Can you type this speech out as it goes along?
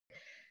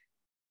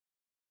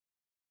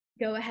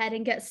go ahead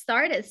and get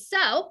started.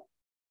 So,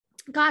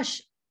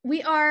 gosh,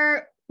 we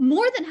are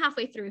more than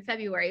halfway through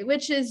February,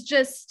 which is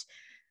just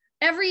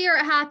every year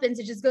it happens.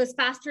 It just goes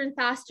faster and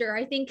faster.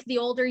 I think the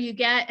older you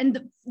get,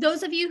 and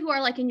those of you who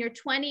are like in your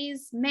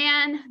 20s,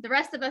 man, the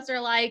rest of us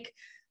are like,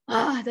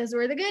 those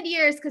were the good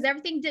years because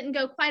everything didn't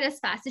go quite as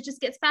fast. It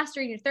just gets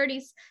faster in your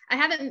 30s. I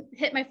haven't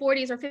hit my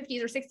 40s or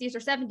 50s or 60s or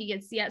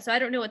 70s yet, so I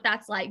don't know what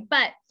that's like.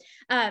 But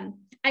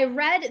I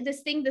read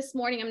this thing this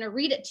morning. I'm going to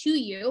read it to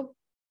you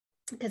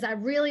because I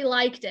really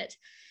liked it.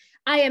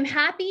 I am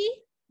happy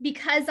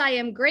because I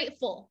am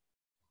grateful.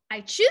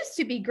 I choose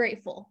to be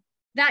grateful.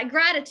 That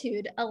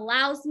gratitude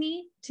allows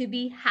me to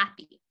be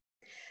happy.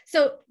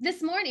 So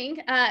this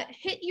morning,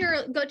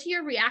 go to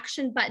your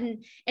reaction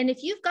button. And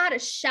if you've got a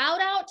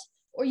shout out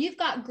or you've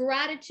got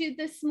gratitude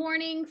this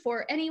morning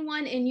for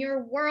anyone in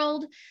your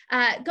world,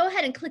 go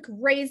ahead and click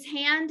raise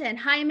hand. And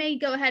Jaime,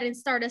 go ahead and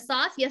start us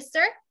off. Yes,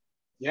 sir.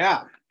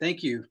 Yeah,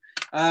 thank you.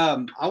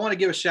 I want to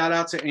give a shout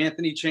out to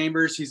Anthony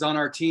Chambers. He's on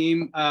our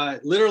team.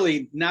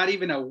 Literally not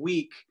even a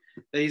week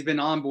that he's been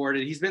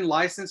onboarded. He's been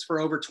licensed for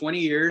over 20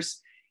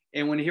 years.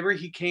 And whenever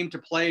he came to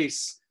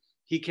place,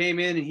 he came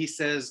in and he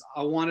says,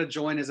 I want to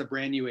join as a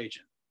brand new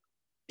agent.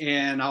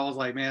 And I was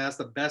like, man, that's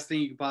the best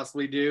thing you could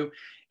possibly do.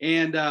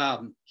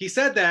 And he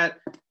said that.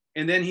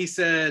 And then he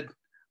said,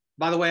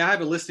 by the way, I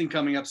have a listing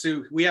coming up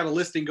soon. We have a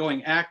listing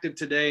going active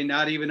today,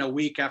 not even a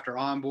week after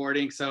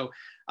onboarding. So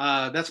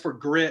that's for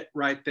grit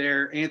right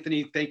there.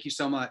 Anthony, thank you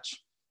so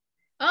much.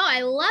 Oh,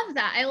 I love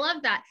that. I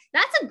love that.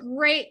 That's a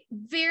great,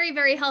 very,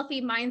 very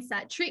healthy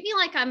mindset. Treat me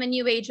like I'm a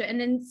new agent. And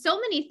in so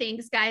many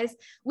things, guys,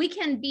 we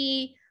can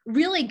be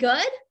really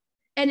good.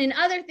 And in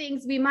other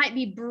things, we might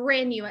be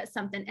brand new at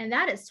something. And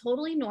that is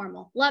totally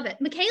normal. Love it.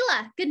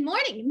 Michaela, good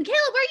morning.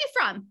 Michaela, where are you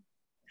from?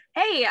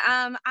 Hey,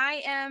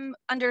 I am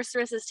under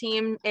Sarissa's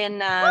team in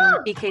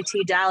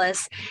BKT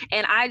Dallas,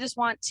 and I just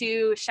want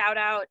to shout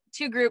out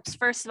two groups.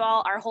 First of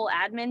all, our whole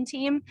admin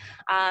team,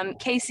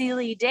 Casey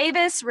Lee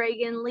Davis,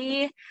 Reagan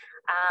Lee,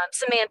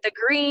 Samantha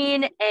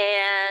Green,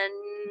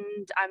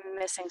 and I'm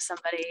missing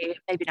somebody,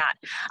 maybe not.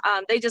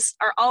 They just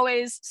are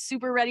always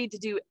super ready to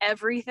do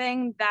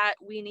everything that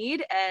we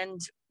need.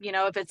 And, you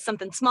know, if it's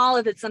something small,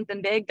 if it's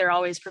something big, they're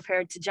always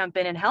prepared to jump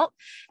in and help.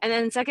 And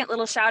then second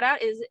little shout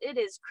out is it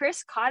is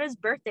Chris Cotta's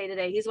birthday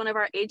today. He's one of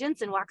our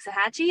agents in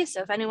Waxahachie.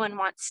 So if anyone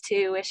wants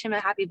to wish him a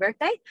happy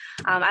birthday,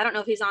 I don't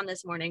know if he's on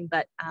this morning,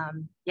 but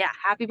yeah,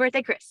 happy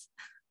birthday, Chris.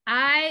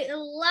 I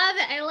love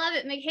it. I love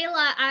it.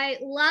 Michaela, I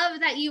love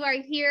that you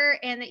are here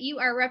and that you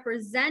are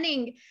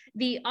representing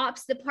the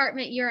ops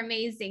department. You're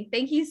amazing.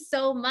 Thank you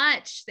so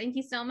much. Thank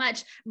you so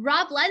much.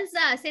 Rob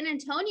Lenza, San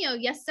Antonio.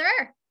 Yes, sir.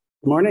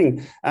 Good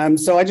morning.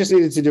 So I just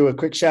needed to do a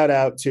quick shout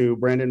out to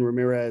Brandon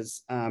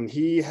Ramirez.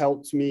 He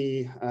helped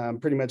me,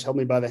 pretty much held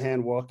me by the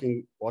hand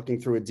walking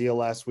through a deal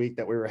last week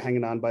that we were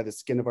hanging on by the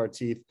skin of our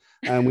teeth.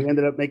 We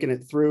ended up making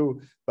it through,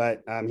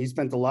 but he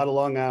spent a lot of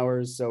long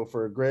hours. So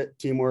for grit,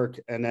 teamwork,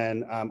 and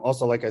then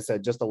also, like I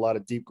said, just a lot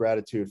of deep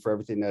gratitude for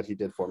everything that he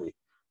did for me.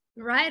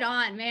 Right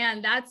on,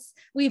 man.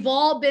 We've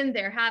all been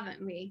there,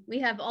 haven't we? We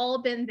have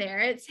all been there.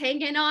 It's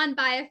hanging on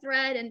by a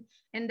thread,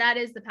 and that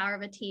is the power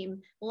of a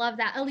team. Love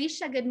that.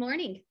 Alicia, good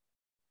morning.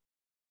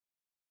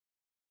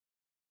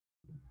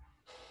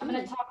 I'm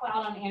going to talk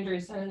loud on Andrew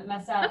so it doesn't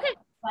mess up. Okay.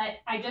 But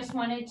I just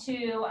wanted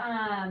to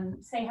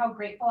say how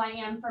grateful I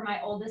am for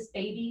my oldest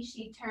baby.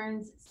 She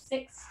turns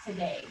 6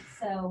 today.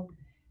 So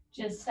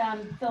just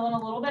feeling a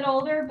little bit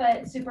older,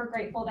 but super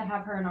grateful to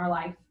have her in our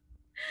life.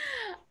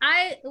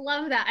 I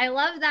love that. I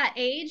love that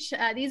age.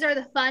 These are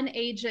the fun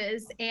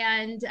ages.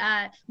 And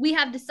we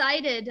have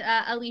decided,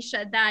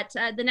 Alicia, that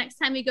the next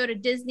time we go to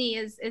Disney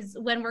is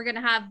when we're going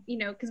to have, you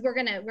know, because we're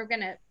going to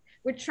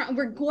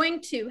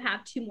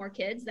have 2 more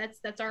kids.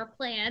 That's our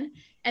plan.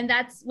 And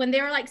that's when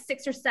they're like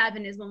 6 or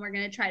 7 is when we're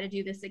going to try to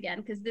do this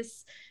again. Because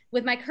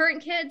with my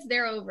current kids,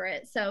 they're over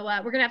it. So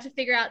we're going to have to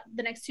figure out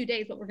the next 2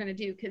 days what we're going to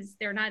do because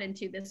they're not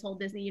into this whole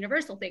Disney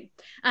Universal thing.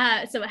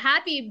 So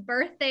happy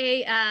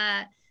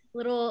birthday,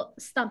 little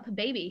stump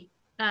baby,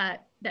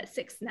 that's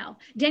 6 now.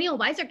 Daniel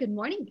Weiser, good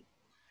morning.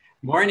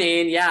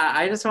 Morning. Yeah,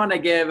 I just want to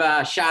give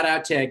a shout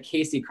out to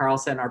Casey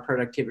Carlson, our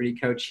productivity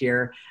coach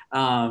here.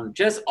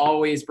 Just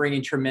always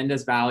bringing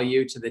tremendous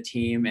value to the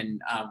team. And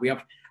we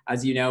have,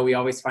 as you know, we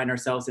always find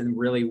ourselves in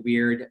really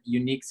weird,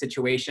 unique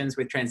situations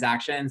with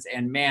transactions.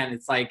 And man,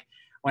 it's like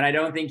when I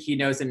don't think he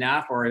knows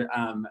enough or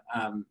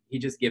he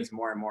just gives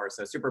more and more.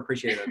 So super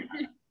appreciative of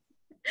that.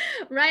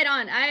 Right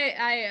on.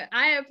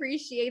 I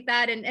appreciate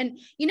that. And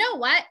you know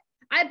what?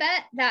 I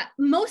bet that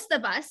most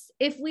of us,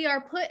 if we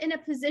are put in a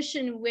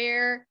position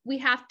where we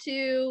have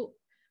to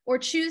or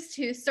choose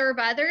to serve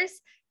others,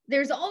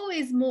 there's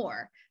always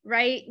more,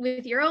 right?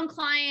 With your own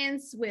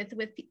clients, with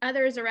the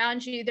others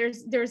around you,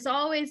 there's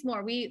always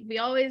more. We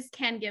always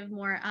can give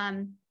more.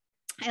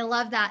 I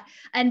love that.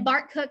 And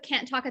Bart Cook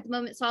can't talk at the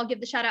moment, so I'll give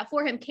the shout out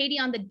for him. Katie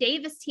on the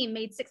Davis team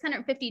made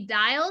 650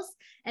 dials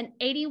and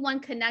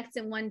 81 connects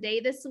in one day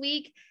this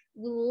week.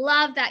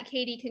 Love that,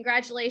 Katie.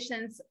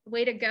 Congratulations.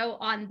 Way to go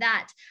on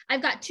that.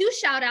 I've got 2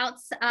 shout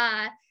outs.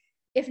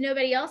 if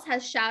nobody else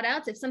has shout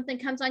outs, if something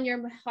comes on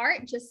your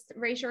heart, just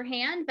raise your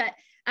hand. But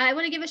I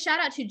want to give a shout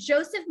out to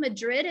Joseph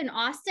Madrid in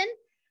Austin.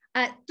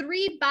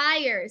 3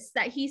 buyers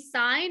that he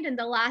signed in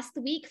the last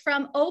week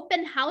from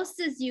open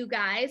houses, you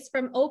guys,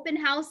 from open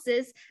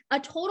houses, a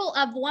total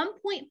of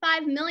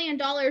 $1.5 million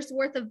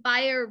worth of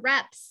buyer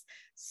reps.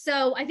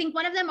 So I think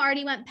one of them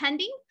already went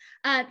pending.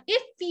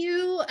 If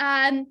you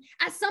at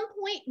some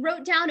point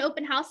wrote down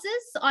open houses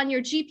on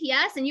your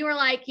GPS and you were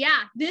like,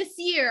 yeah, this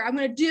year I'm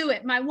going to do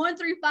it. My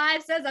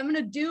 135 says I'm going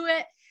to do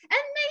it.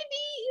 And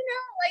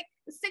maybe, like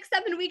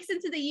 6-7 weeks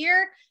into the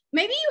year,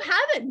 maybe you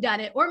haven't done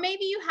it, or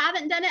maybe you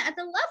haven't done it at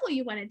the level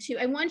you wanted to.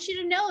 I want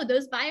you to know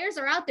those buyers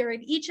are out there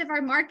in each of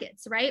our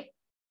markets, right?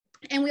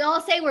 And we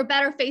all say we're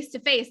better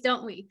face-to-face,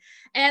 don't we?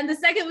 And the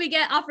second we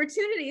get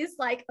opportunities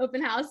like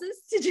open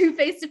houses to do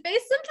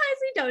face-to-face, sometimes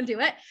we don't do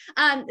it.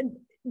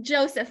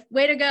 Joseph,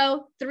 way to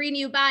go. 3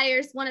 new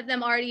buyers. One of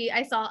them already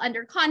I saw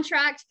under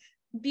contract.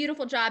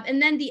 Beautiful job.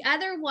 And then the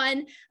other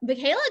one,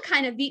 Michaela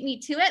kind of beat me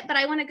to it, but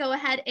I want to go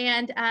ahead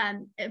and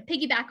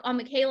piggyback on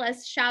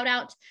Michaela's shout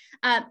out.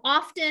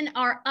 Often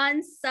our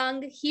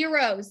unsung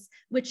heroes,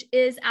 which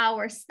is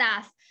our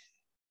staff.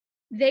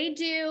 They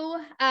do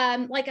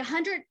like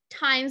 100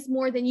 times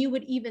more than you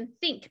would even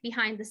think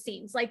behind the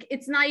scenes. Like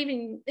it's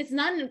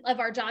none of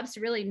our jobs to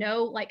really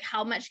know like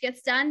how much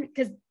gets done,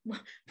 because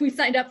we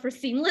signed up for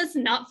seamless,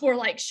 not for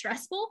like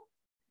stressful.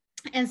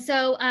 And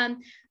so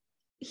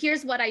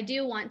here's what I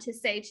do want to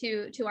say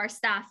to our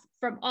staff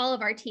from all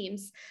of our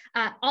teams.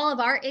 All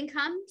of our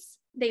incomes,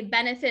 they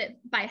benefit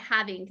by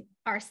having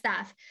our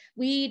staff.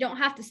 We don't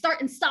have to start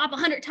and stop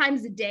 100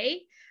 times a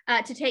day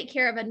to take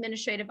care of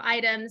administrative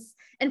items.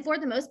 And for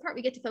the most part,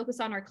 we get to focus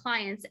on our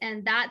clients,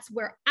 and that's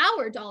where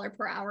our dollar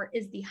per hour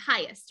is the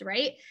highest,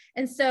 right?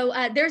 And so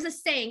there's a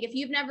saying, if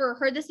you've never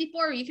heard this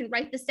before, you can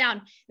write this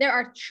down. There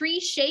are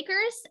tree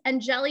shakers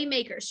and jelly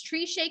makers,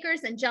 tree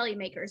shakers and jelly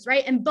makers,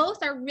 right? And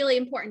both are really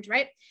important,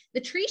 right?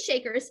 The tree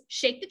shakers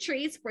shake the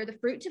trees for the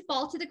fruit to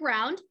fall to the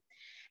ground,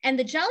 and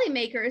the jelly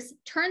makers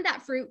turn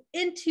that fruit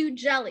into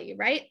jelly,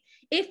 right?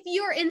 If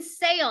you're in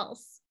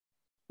sales,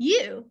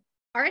 you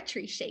are a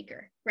tree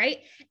shaker,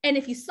 right? And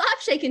if you stop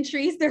shaking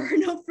trees, there are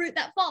no fruit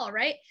that fall,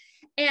 right?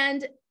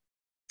 And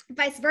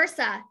vice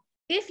versa.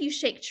 If you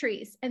shake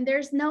trees and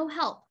there's no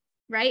help,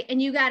 right?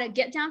 And you got to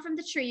get down from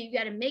the tree, you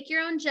got to make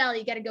your own jelly,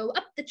 you got to go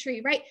up the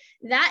tree, right?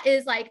 That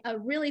is like a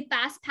really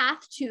fast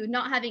path to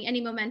not having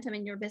any momentum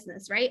in your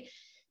business, right?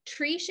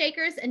 Tree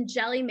shakers and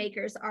jelly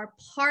makers are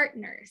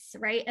partners,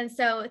 right? And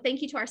so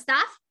thank you to our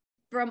staff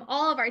from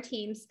all of our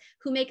teams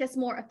who make us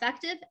more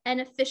effective and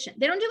efficient.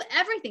 They don't do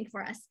everything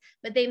for us,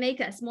 but they make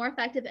us more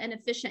effective and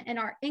efficient. And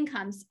our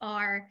incomes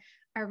are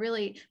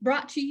really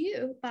brought to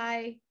you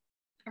by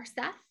our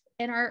staff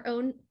and our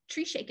own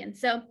tree shaking.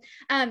 So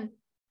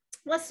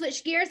let's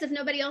switch gears. If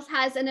nobody else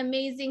has an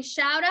amazing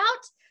shout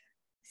out,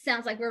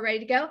 sounds like we're ready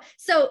to go.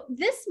 So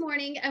this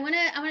morning, I want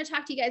to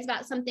talk to you guys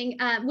about something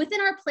within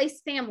our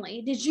Place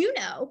family. Did you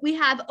know we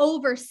have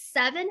over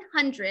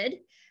 700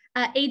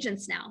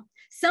 agents now?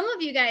 Some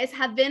of you guys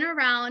have been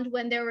around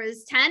when there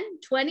was 10,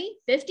 20,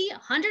 50,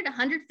 100,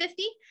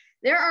 150.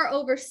 There are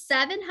over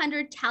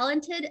 700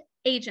 talented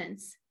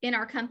agents in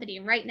our company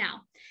right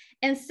now.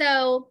 And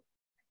so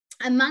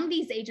among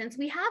these agents,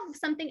 we have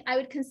something I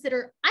would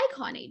consider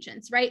icon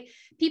agents, right?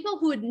 People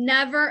who would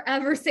never,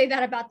 ever say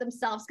that about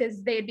themselves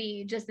because they'd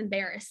be just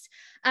embarrassed.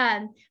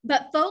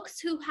 But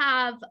folks who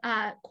have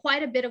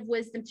quite a bit of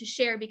wisdom to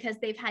share because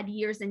they've had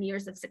years and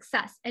years of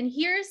success. And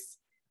here's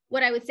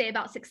what I would say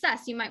about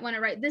success. You might want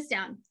to write this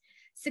down.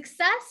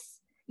 Success,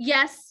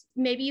 yes,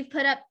 maybe you've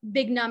put up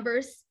big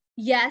numbers.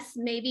 Yes,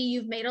 maybe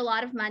you've made a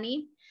lot of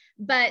money,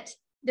 but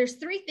there's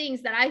 3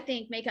 things that I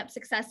think make up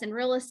success in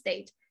real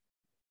estate.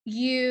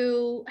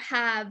 You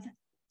have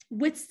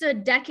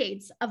withstood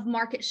decades of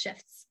market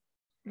shifts,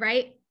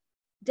 right?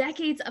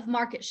 Decades of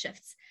market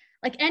shifts.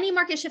 Like any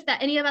market shift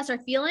that any of us are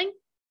feeling,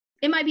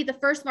 it might be the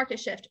first market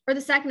shift or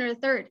the second or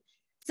the third.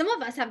 Some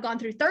of us have gone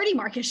through 30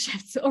 market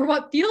shifts or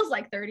what feels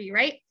like 30,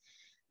 right?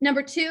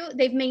 Number 2,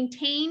 they've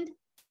maintained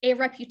a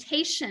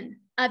reputation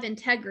of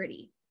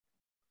integrity.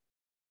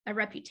 A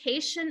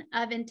reputation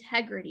of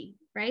integrity,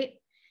 right?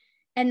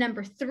 And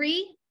number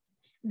 3,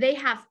 they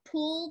have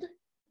pulled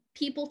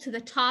people to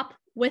the top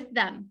with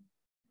them.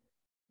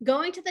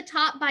 Going to the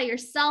top by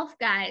yourself,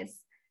 guys,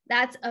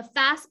 that's a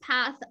fast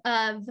path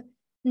of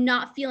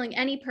not feeling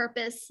any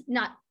purpose,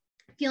 not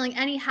feeling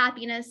any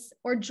happiness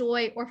or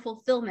joy or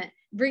fulfillment.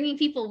 Bringing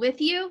people with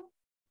you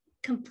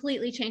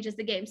completely changes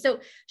the game.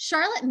 So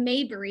Charlotte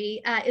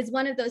Mabry is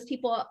one of those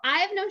people.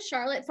 I've known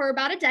Charlotte for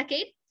about a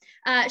decade.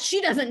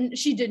 She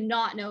did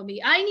not know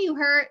me. I knew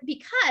her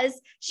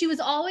because she was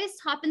always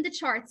topping the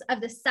charts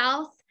of the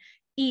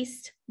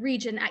Southeast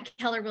region at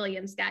Keller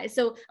Williams, guys.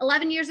 So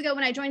 11 years ago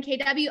when I joined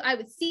KW, I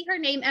would see her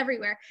name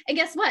everywhere. And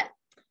guess what?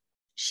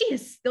 She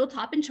is still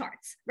topping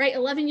charts, right?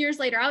 11 years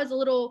later, I was a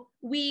little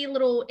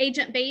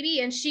agent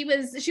baby, and she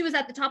was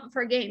at the top of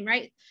her game,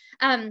 right?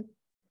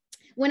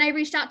 When I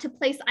reached out to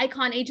Place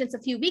Icon agents a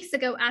few weeks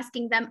ago,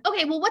 asking them,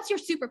 okay, well, what's your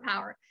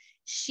superpower?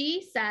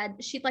 She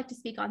said she'd like to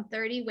speak on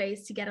 30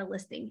 ways to get a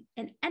listing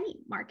in any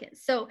market.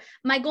 So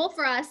my goal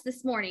for us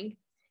this morning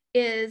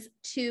is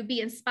to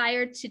be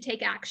inspired to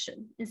take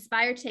action.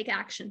 Inspired to take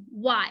action.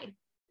 Why?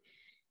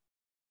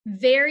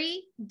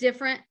 Very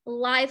different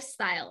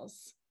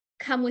lifestyles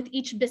come with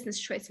each business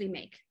choice we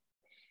make.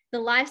 The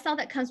lifestyle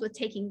that comes with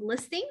taking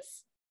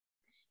listings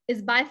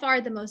is by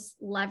far the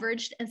most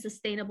leveraged and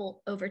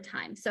sustainable over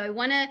time. So I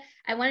want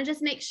to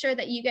just make sure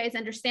that you guys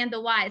understand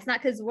the why. It's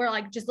not because we're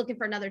like just looking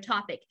for another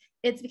topic.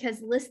 It's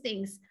because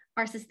listings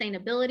are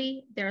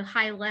sustainability. They're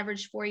high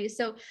leverage for you.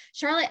 So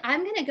Charlotte,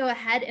 I'm going to go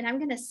ahead and I'm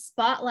going to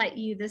spotlight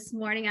you this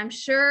morning. I'm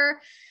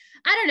sure,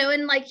 I don't know,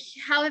 in like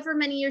however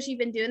many years you've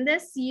been doing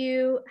this,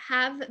 you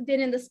have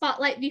been in the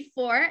spotlight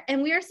before,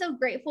 and we are so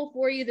grateful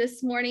for you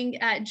this morning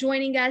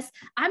joining us.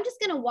 I'm just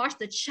going to watch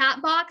the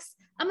chat box.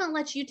 I'm going to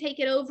let you take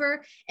it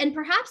over, and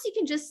perhaps you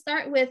can just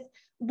start with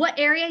what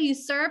area you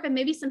serve and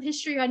maybe some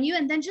history on you,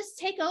 and then just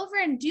take over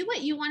and do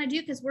what you want to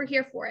do because we're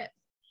here for it.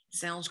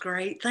 Sounds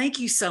great. Thank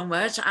you so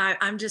much.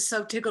 I'm just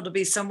so tickled to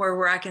be somewhere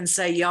where I can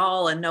say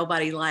y'all and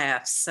nobody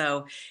laughs.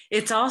 So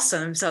it's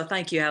awesome. So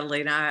thank you,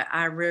 Adelina.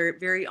 I'm very,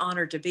 very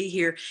honored to be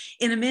here.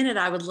 In a minute,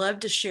 I would love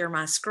to share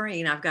my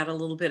screen. I've got a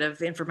little bit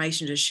of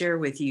information to share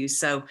with you.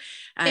 So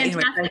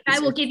fantastic. Anyway, I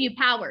will give you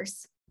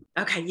powers.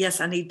 Okay. Yes,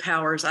 I need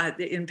powers.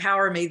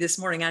 Empower me this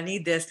morning. I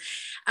need this.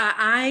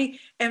 I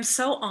am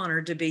so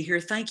honored to be here.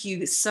 Thank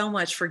you so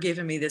much for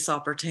giving me this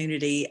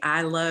opportunity.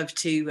 I love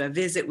to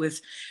visit with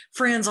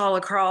friends all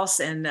across,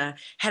 and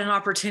had an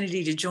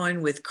opportunity to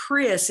join with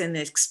Chris in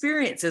the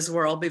experiences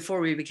world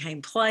before we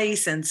became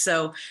Place. And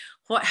so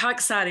how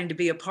exciting to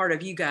be a part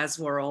of you guys'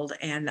 world.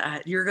 And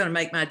you're going to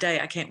make my day.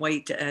 I can't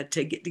wait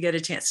to get a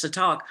chance to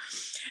talk.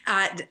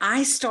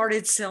 I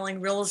started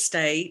selling real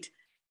estate,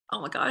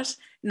 oh my gosh,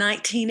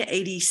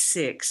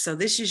 1986. So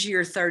this is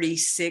year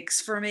 36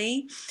 for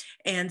me.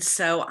 And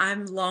so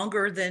I'm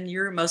longer than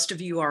most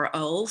of you are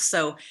old.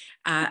 So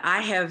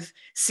I have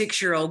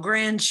 6-year-old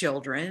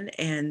grandchildren.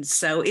 And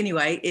so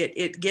anyway,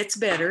 it gets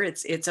better.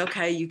 It's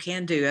okay. You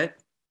can do it.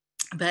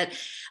 But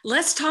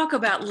let's talk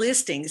about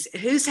listings.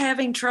 Who's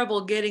having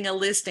trouble getting a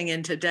listing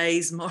in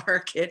today's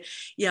market?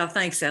 Yeah,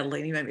 thanks,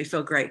 Adeline. You made me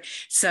feel great.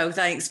 So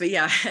thanks. But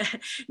yeah,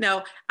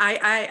 no,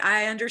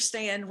 I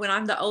understand. When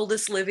I'm the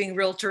oldest living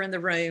realtor in the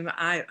room,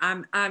 I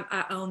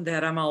own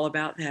that. I'm all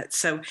about that.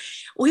 So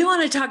we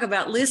want to talk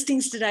about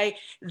listings today.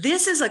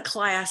 This is a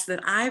class that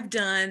I've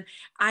done.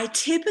 I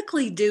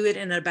typically do it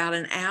in about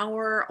an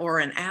hour or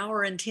an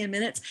hour and 10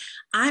 minutes.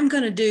 I'm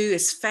going to do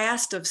as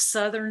fast of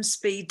Southern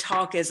speed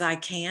talk as I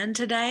can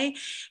today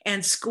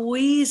and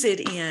squeeze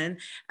it in.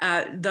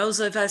 Those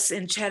of us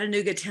in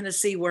Chattanooga,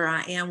 Tennessee, where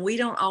I am, we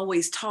don't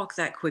always talk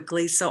that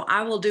quickly. So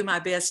I will do my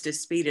best to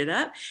speed it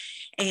up.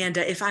 And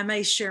if I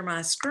may share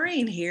my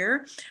screen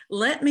here,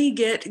 let me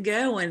get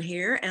going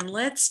here and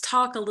let's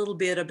talk a little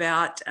bit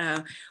about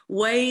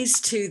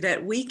ways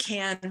that we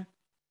can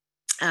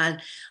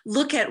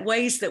look at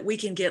ways that we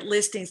can get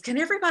listings. Can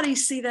everybody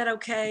see that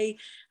okay?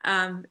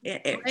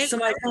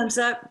 Somebody thumbs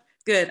up?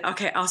 Good.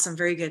 Okay, awesome.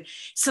 Very good.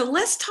 So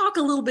let's talk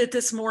a little bit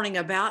this morning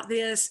about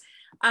this.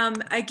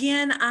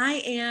 Again,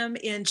 I am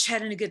in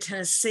Chattanooga,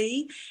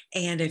 Tennessee,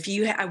 and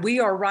we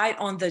are right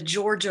on the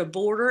Georgia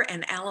border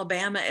and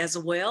Alabama as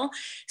well.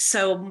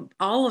 So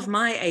all of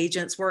my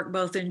agents work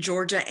both in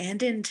Georgia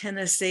and in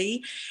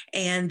Tennessee,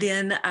 and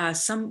then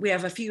we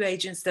have a few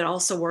agents that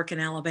also work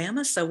in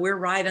Alabama. So we're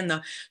right in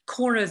the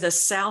corner, the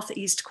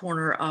southeast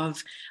corner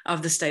of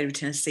the state of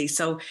Tennessee.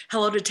 So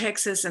hello to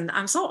Texas, and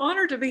I'm so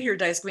honored to be here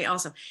today. It's gonna be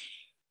awesome.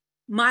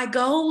 My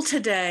goal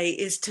today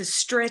is to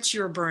stretch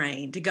your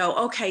brain, to go,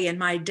 okay, in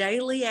my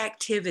daily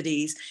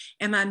activities,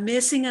 am I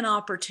missing an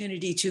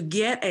opportunity to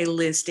get a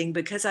listing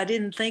because I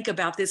didn't think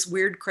about this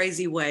weird,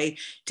 crazy way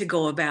to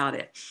go about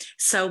it?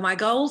 So my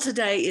goal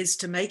today is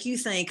to make you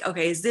think,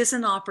 okay, is this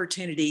an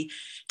opportunity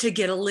to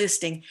get a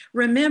listing?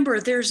 Remember,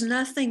 there's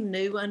nothing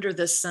new under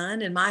the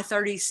sun. In my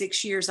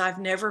 36 years, I've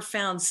never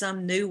found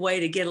some new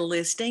way to get a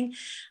listing.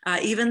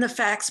 Even the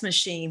fax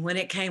machine, when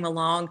it came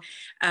along,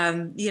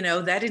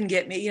 that didn't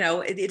get me,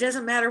 it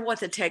doesn't matter what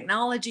the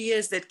technology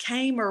is that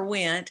came or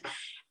went.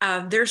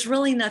 There's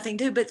really nothing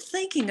to, but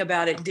thinking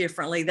about it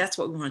differently. That's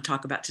what we want to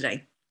talk about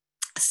today.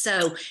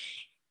 So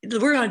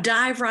we're going to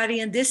dive right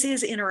in. This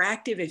is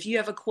interactive. If you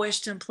have a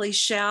question, please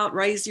shout,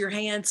 raise your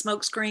hand,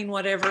 smoke screen,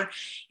 whatever,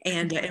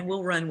 and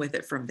we'll run with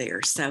it from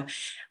there. So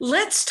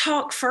let's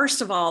talk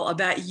first of all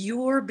about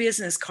your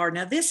business card.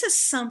 Now, this is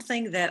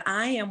something that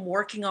I am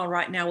working on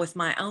right now with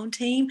my own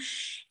team.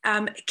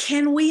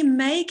 Can we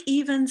make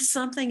even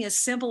something as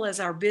simple as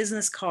our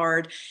business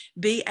card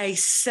be a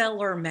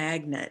seller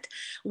magnet?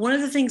 One of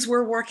the things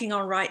we're working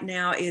on right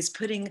now is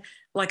putting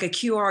like a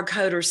QR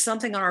code or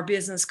something on our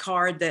business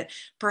card that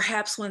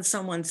perhaps when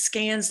someone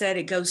scans that,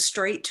 it goes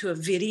straight to a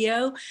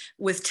video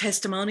with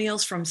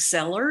testimonials from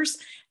sellers.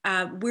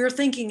 We're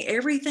thinking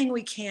everything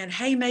we can.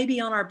 Hey,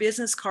 maybe on our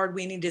business card,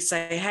 we need to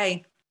say,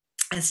 hey,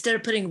 instead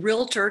of putting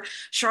realtor,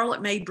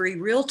 Charlotte Mabry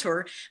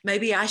realtor,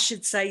 maybe I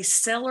should say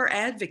seller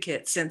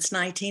advocate since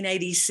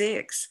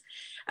 1986.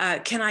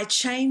 Can I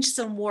change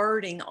some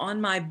wording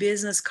on my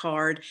business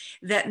card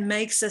that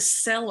makes a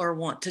seller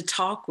want to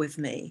talk with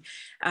me?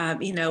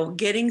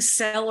 Getting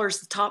sellers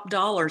the top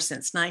dollar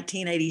since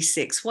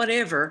 1986,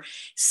 whatever.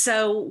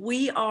 So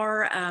we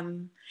are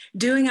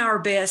doing our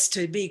best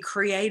to be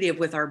creative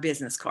with our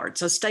business card.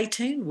 So stay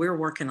tuned. We're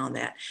working on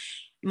that.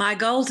 My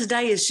goal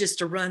today is just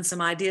to run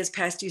some ideas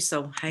past you.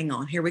 So hang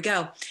on, here we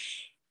go.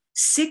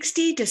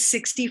 60 to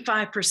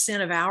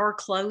 65% of our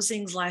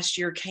closings last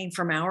year came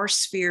from our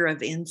sphere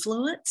of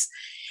influence.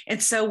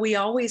 And so we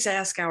always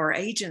ask our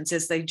agents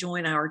as they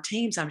join our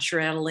teams, I'm sure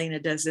Adelina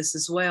does this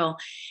as well,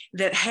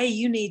 that, hey,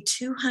 you need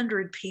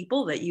 200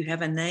 people that you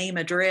have a name,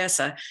 address,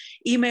 a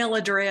email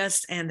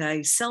address, and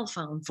a cell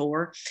phone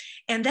for.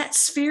 And that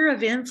sphere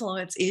of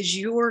influence is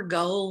your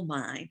gold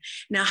mine.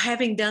 Now,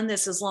 having done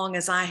this as long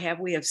as I have,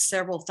 we have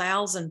several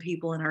thousand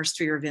people in our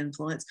sphere of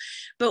influence,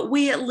 but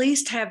we at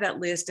least have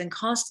that list and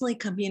constantly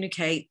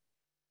communicate.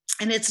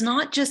 And it's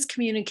not just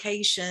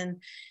communication,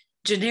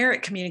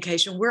 generic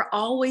communication. We're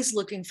always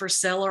looking for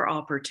seller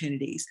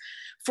opportunities.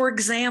 For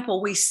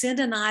example, we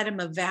send an item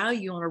of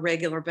value on a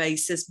regular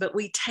basis, but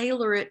we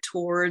tailor it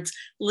towards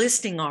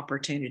listing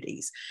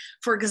opportunities.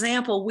 For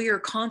example, we are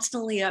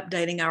constantly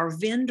updating our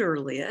vendor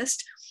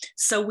list.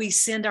 So we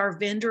send our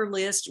vendor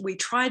list. We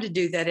try to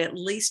do that at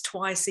least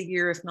twice a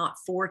year, if not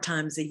 4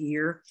 times a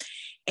year.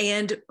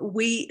 And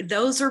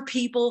those are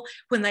people,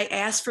 when they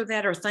ask for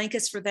that or thank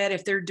us for that,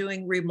 if they're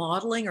doing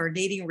remodeling or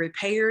needing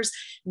repairs,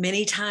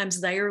 many times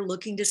they are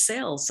looking to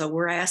sell. So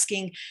we're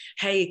asking,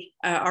 hey,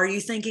 are you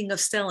thinking of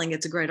selling?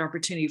 It's a great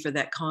opportunity for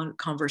that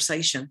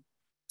conversation.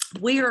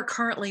 We are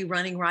currently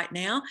running right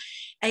now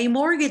a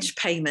mortgage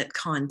payment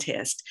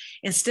contest.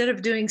 Instead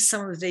of doing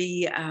some of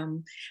the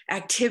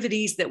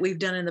activities that we've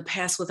done in the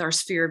past with our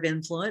sphere of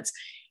influence.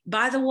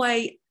 By the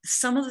way,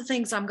 some of the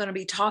things I'm going to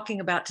be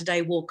talking about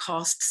today will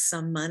cost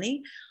some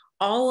money.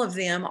 All of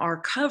them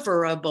are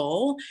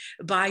coverable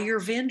by your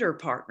vendor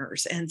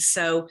partners. And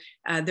so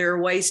there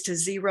are ways to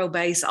zero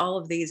base all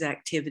of these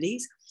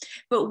activities.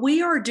 But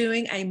we are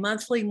doing a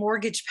monthly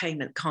mortgage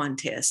payment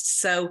contest.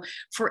 So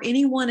for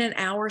anyone in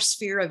our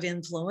sphere of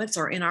influence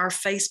or in our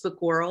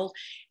Facebook world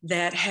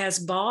that has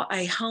bought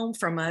a home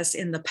from us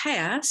in the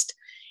past,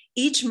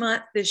 each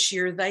month this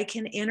year, they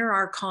can enter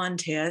our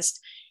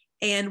contest.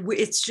 And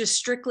it's just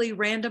strictly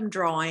random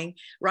drawing.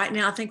 Right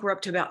now, I think we're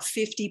up to about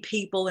 50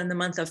 people in the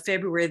month of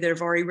February that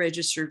have already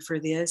registered for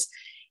this.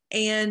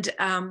 And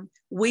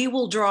we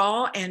will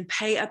draw and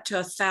pay up to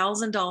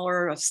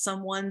 $1,000 of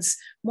someone's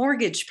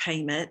mortgage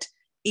payment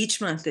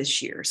each month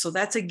this year. So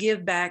that's a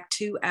give back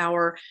to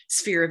our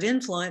sphere of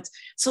influence.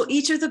 So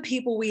each of the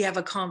people we have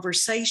a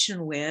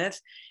conversation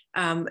with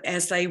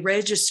as they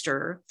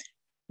register,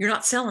 you're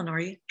not selling, are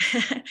you?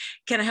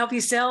 Can I help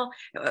you sell?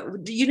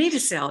 You need to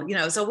sell,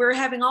 so we're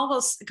having all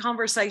those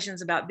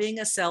conversations about being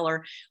a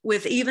seller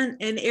with even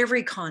in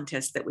every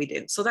contest that we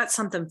do. So that's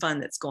something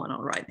fun that's going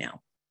on right now.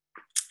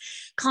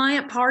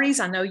 Client parties,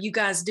 I know you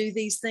guys do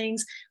these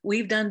things.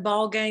 We've done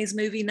ball games,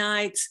 movie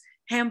nights,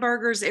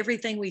 hamburgers,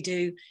 everything we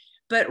do.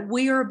 But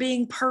we are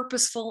being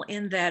purposeful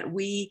in that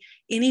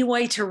any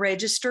way to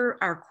register,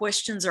 our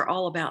questions are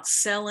all about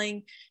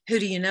selling. Who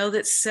do you know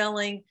that's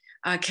selling?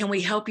 Can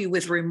we help you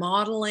with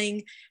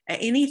remodeling?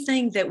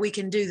 Anything that we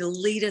can do to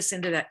lead us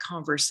into that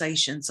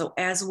conversation. So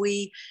as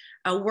we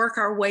work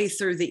our way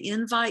through the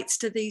invites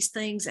to these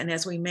things, and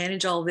as we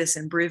manage all this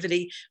in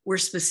brevity, we're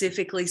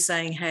specifically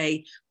saying,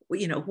 hey,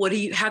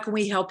 how can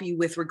we help you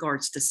with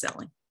regards to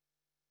selling?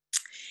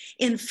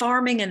 In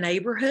farming a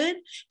neighborhood,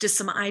 just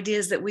some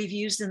ideas that we've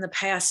used in the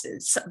past.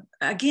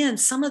 Again,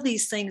 some of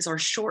these things are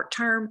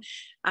short-term,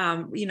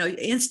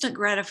 instant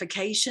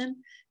gratification.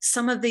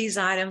 Some of these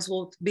items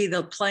will be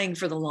playing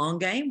for the long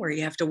game where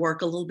you have to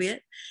work a little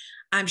bit.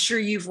 I'm sure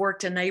you've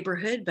worked a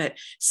neighborhood, but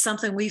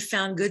something we've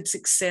found good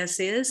success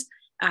is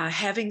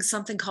having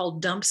something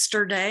called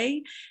dumpster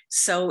day.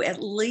 So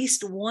at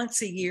least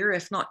once a year,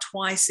 if not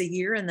twice a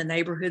year in the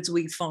neighborhoods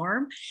we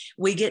farm,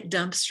 we get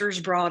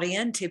dumpsters brought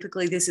in.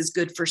 Typically this is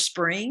good for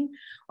spring,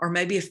 or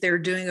maybe if they're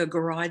doing a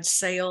garage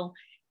sale.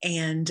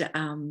 And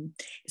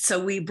so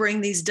we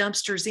bring these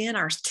dumpsters in,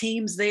 our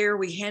team's there,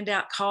 we hand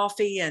out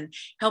coffee and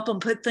help them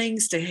put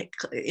things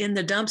in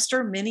the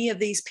dumpster. Many of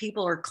these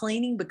people are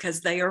cleaning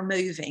because they are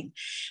moving.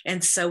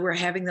 And so we're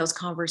having those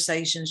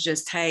conversations,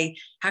 just, hey,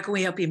 how can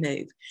we help you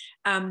move?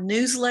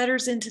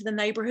 Newsletters into the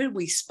neighborhood,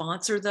 we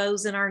sponsor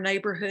those in our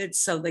neighborhood.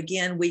 So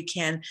again, we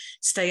can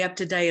stay up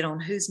to date on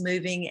who's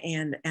moving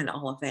and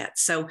all of that.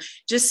 So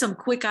just some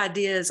quick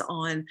ideas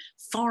on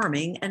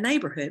farming a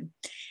neighborhood.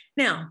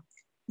 Now,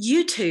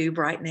 YouTube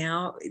right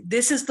now,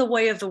 this is the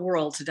way of the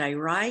world today,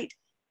 right?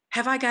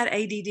 Have I got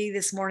ADD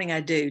this morning? I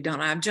do,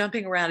 don't I? I'm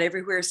jumping around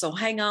everywhere. So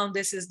hang on,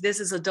 this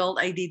is adult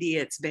ADD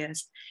at its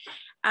best.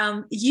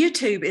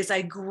 YouTube is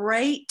a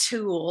great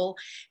tool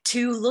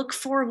to look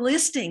for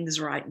listings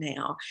right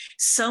now.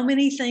 So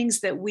many things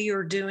that we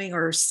are doing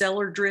are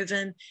seller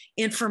driven,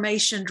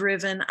 information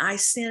driven. I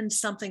send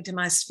something to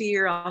my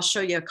sphere. I'll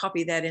show you a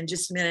copy of that in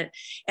just a minute,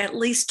 at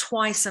least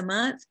twice a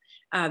month.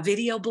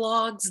 video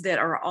blogs that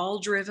are all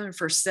driven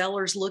for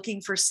sellers,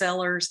 looking for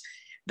sellers.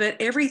 But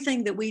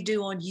everything that we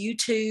do on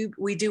YouTube,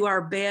 we do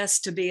our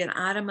best to be an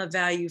item of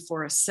value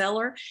for a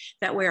seller.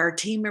 That way our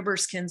team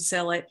members can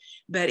sell it.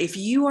 But if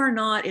you are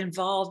not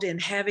involved in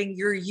having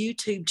your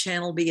YouTube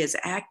channel be as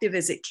active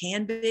as it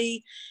can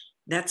be,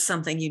 that's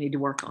something you need to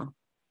work on.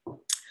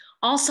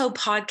 Also,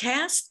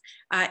 podcast.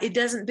 It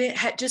doesn't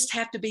just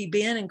have to be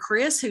Ben and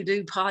Chris who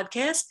do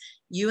podcasts.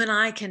 You and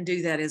I can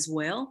do that as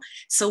well.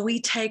 So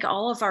we take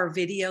all of our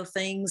video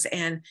things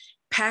and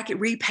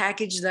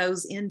repackage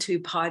those into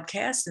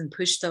podcasts and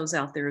push those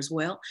out there as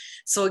well.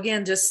 So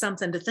again, just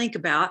something to think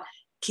about,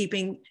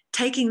 taking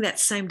that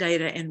same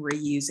data and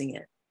reusing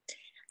it.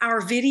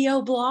 Our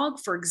video blog,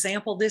 for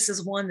example, this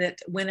is one that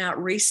went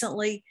out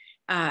recently.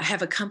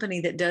 Have a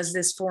company that does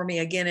this for me.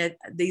 Again,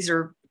 these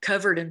are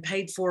covered and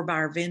paid for by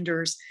our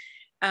vendors.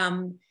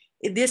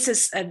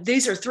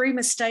 These are 3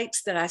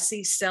 mistakes that I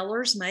see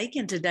sellers make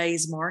in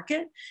today's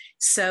market.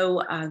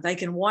 So they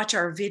can watch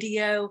our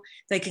video,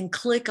 they can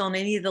click on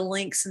any of the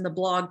links in the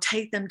blog,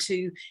 take them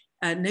to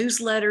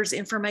newsletters,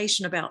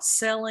 information about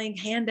selling,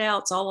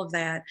 handouts, all of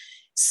that.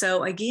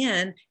 So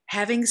again,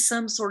 having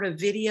some sort of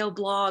video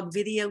blog,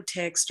 video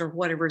text, or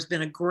whatever has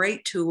been a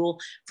great tool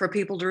for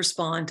people to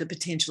respond to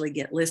potentially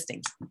get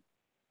listings.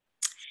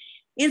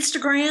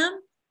 Instagram.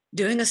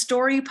 Doing a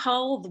story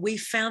poll, we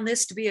found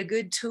this to be a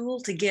good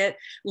tool to get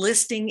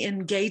listing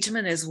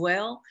engagement as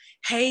well.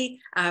 Hey,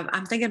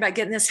 I'm thinking about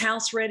getting this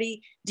house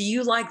ready. Do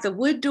you like the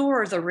wood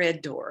door or the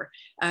red door?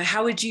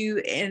 How would you,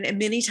 and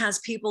many times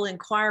people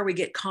inquire, we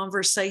get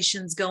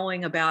conversations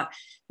going about,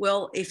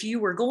 well, if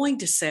you were going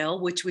to sell,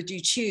 which would you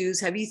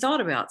choose? Have you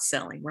thought about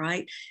selling,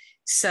 right?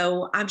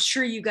 So I'm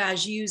sure you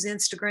guys use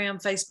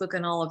Instagram, Facebook,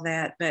 and all of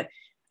that, but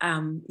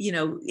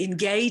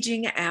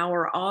engaging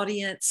our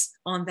audience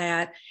on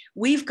that.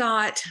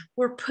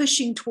 We're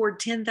pushing toward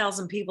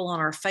 10,000 people on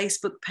our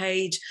Facebook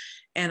page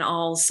and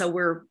all. So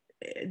we're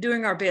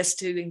doing our best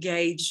to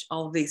engage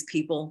all of these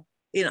people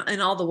in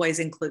all the ways,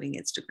 including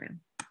Instagram.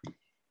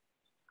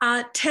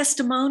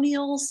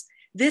 Testimonials.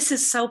 This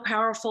is so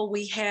powerful.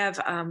 We have,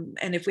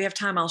 and if we have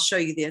time, I'll show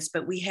you this,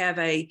 but we have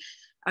a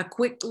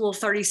quick little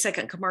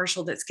 30-second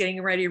commercial that's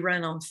getting ready to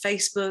run on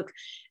Facebook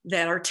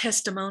that are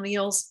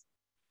testimonials,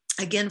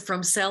 again,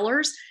 from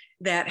sellers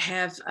that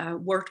have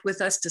worked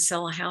with us to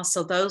sell a house.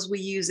 So those we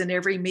use in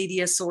every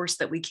media source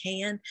that we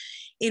can.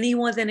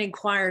 Anyone that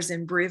inquires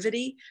in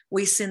Brivity,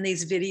 we send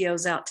these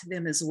videos out to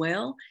them as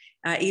well.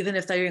 Even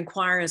if they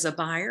inquire as a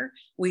buyer,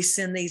 we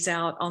send these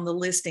out on the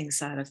listing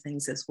side of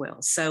things as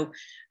well. So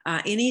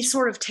any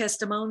sort of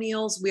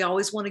testimonials, we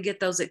always want to get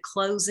those at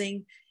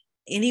closing.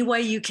 Any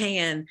way you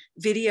can,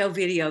 video,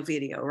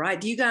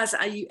 right? Do you guys,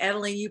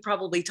 Adeline, you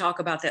probably talk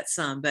about that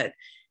some, but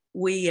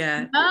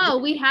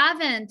no, we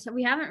haven't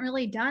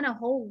really done a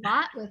whole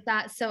lot with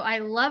that. So I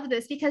love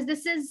this because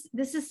this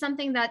is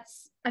something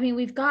that's, I mean,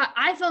 we've got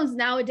iPhones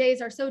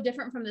nowadays are so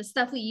different from the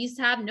stuff we used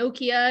to have,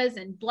 Nokias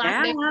and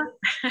Blackberry.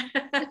 Yeah.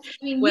 I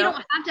mean, we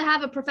don't have to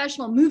have a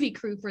professional movie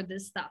crew for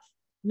this stuff.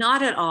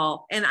 Not at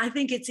all. And I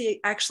think it's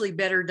actually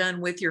better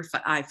done with your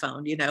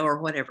iPhone, or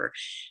whatever.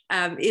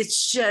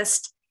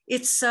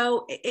 It's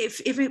so,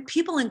 if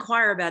people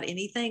inquire about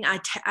anything,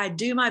 I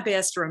do my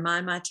best to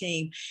remind my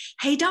team,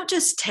 hey, don't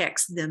just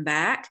text them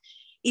back.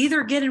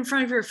 Either get in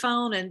front of your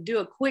phone and do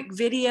a quick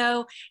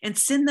video and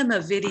send them a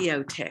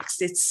video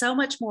text. It's so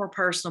much more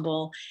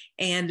personable,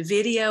 and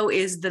video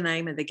is the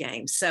name of the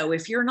game. So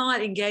if you're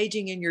not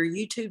engaging in your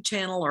YouTube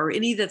channel or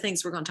any of the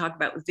things we're going to talk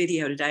about with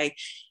video today,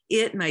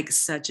 it makes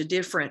such a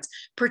difference,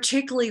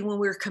 particularly when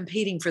we're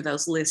competing for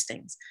those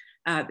listings.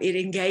 It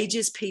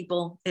engages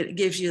people. It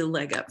gives you a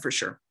leg up for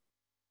sure.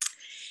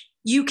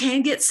 You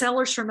can get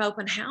sellers from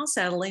open house.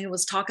 Adelina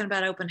was talking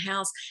about open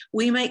house.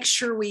 We make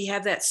sure we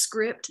have that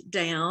script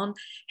down.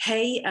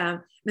 Hey,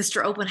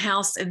 Mr. Open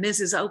House and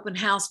Mrs. Open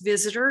House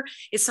visitor,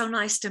 it's so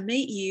nice to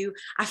meet you.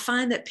 I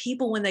find that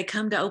people, when they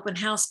come to open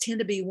house, tend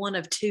to be one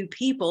of 2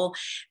 people.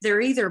 They're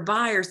either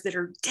buyers that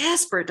are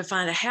desperate to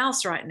find a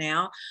house right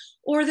now,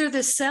 or they're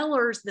the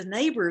sellers, the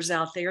neighbors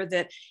out there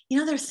that,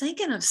 they're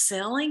thinking of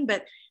selling,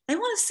 but they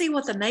want to see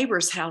what the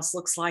neighbor's house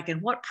looks like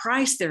and what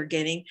price they're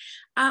getting.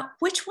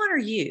 Which one are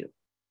you?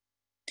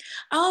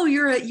 Oh,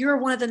 you're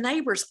one of the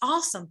neighbors.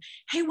 Awesome.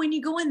 Hey, when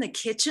you go in the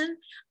kitchen,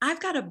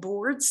 I've got a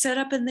board set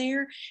up in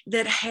there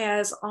that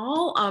has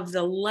all of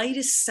the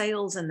latest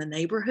sales in the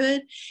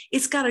neighborhood.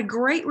 It's got a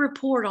great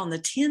report on the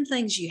 10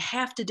 things you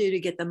have to do to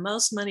get the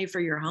most money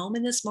for your home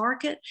in this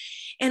market.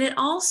 And it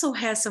also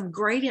has some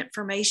great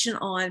information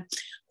on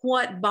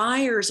what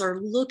buyers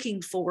are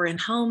looking for in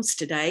homes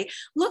today.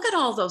 Look at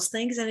all those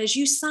things. And as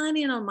you sign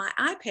in on my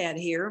iPad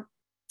here,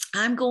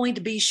 I'm going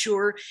to be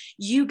sure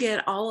you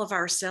get all of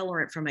our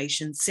seller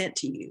information sent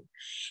to you.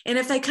 And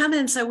if they come in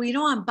and say,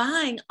 well, I'm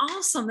buying,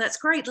 awesome, that's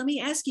great. Let me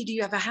ask you, do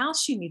you have a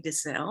house you need to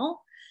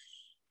sell?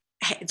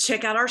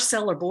 Check out our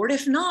seller board.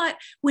 If not,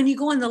 when you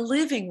go in the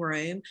living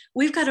room,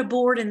 we've got a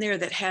board in there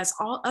that has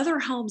all other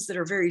homes that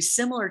are very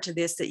similar to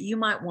this that you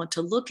might want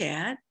to look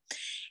at.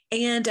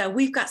 And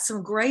we've got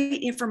some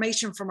great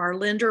information from our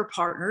lender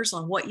partners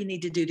on what you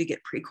need to do to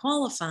get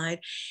pre-qualified.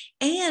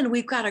 And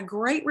we've got a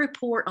great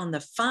report on the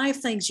 5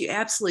 things you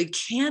absolutely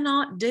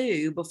cannot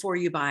do before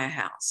you buy a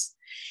house.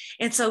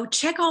 And so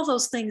check all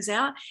those things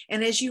out.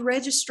 And as you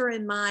register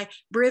in my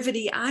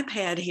Brivity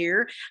iPad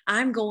here,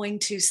 I'm going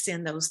to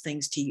send those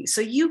things to you. So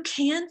you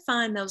can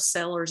find those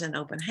sellers in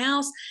open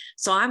house.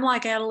 So I'm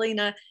like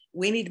Adelina,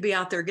 we need to be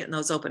out there getting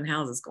those open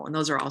houses going.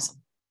 Those are awesome.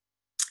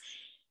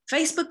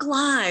 Facebook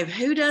Live.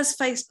 Who does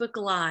Facebook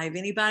Live?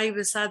 Anybody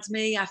besides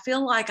me? I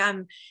feel like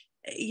I'm,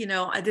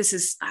 this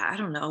is, I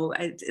don't know,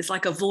 it's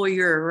like a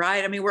voyeur,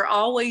 right? I mean, we're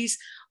always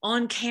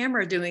on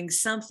camera doing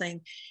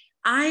something.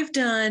 I've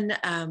done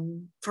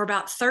for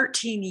about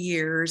 13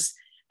 years,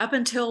 up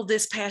until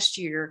this past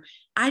year,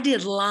 I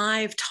did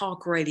live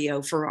talk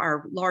radio for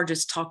our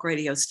largest talk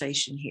radio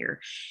station here.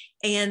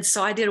 And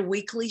so I did a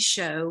weekly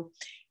show.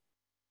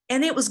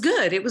 And it was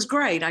good. It was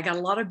great. I got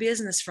a lot of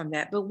business from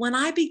that. But when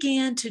I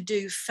began to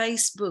do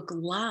Facebook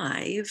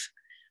Live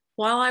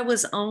while I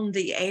was on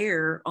the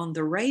air on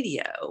the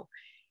radio,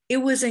 it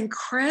was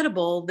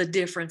incredible, the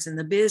difference in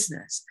the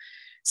business.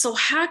 So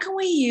how can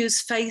we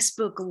use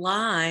Facebook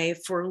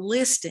Live for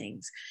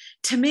listings?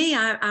 To me,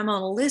 I'm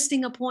on a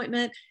listing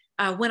appointment.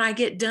 When I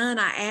get done,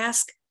 I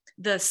ask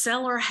the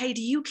seller, hey,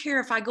 do you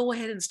care if I go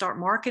ahead and start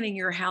marketing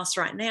your house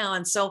right now?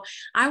 And so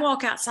I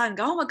walk outside and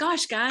go, oh my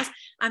gosh, guys,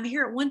 I'm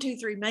here at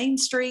 123 Main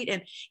Street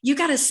and you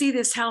got to see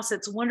this house.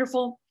 It's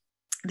wonderful.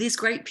 These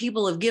great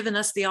people have given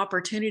us the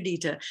opportunity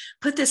to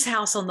put this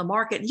house on the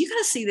market. And you got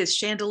to see this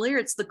chandelier.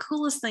 It's the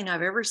coolest thing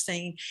I've ever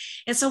seen.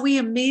 And so we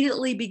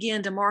immediately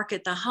begin to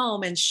market the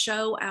home and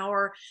show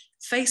our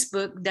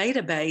Facebook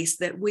database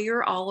that we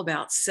are all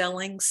about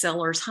selling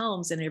sellers'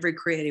 homes in every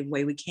creative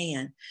way we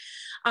can.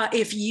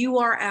 If you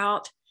are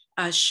out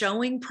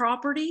showing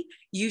property,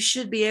 you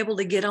should be able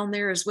to get on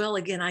there as well.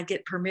 Again, I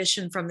get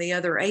permission from the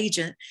other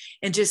agent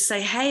and just say,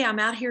 hey, I'm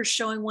out here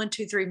showing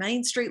 123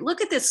 Main Street. Look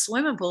at this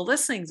swimming pool.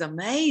 This thing's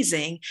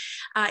amazing.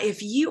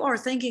 If you are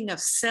thinking of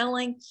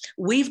selling,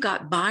 we've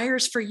got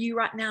buyers for you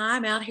right now.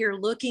 I'm out here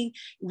looking.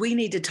 We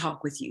need to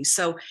talk with you.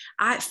 So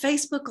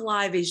Facebook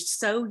Live is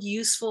so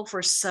useful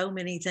for so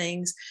many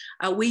things.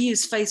 We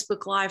use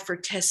Facebook Live for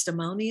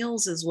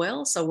testimonials as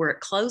well. So we're at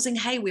closing.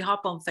 Hey, we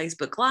hop on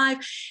Facebook Live.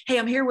 Hey,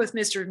 I'm here with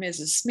Mr. and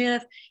Mrs.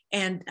 Smith.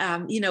 And,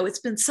 it's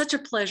been such a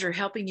pleasure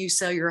helping you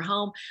sell your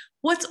home.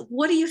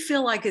 What do you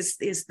feel like is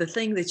the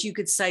thing that you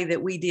could say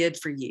that we did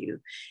for you?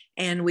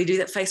 And we do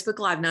that Facebook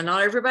Live. Now,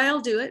 not everybody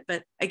will do it,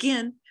 but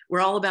again,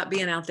 we're all about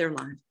being out there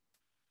live.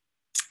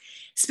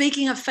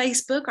 Speaking of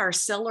Facebook, our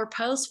seller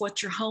posts,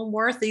 what's your home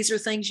worth? These are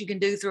things you can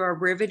do through our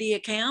Brivity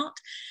account.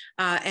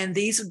 And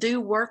these do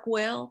work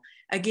well.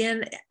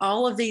 Again,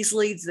 all of these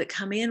leads that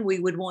come in, we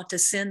would want to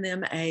send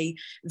them a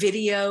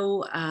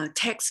video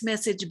text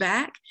message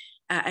back.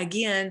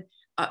 Again,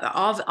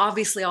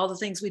 obviously all the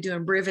things we do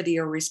in Brivity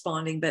are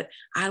responding, but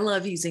I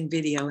love using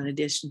video in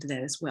addition to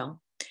that as well.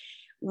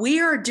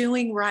 We are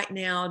doing right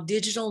now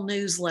digital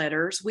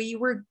newsletters. We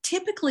were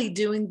typically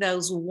doing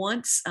those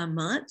once a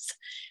month.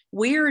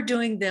 We are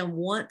doing them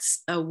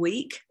once a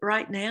week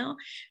right now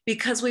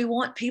because we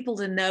want people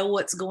to know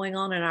what's going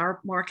on in our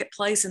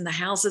marketplace and the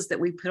houses that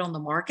we put on the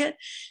market.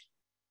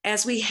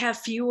 As we have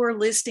fewer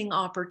listing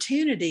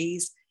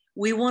opportunities,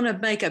 we want to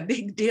make a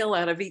big deal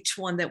out of each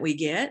one that we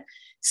get.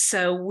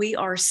 So we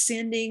are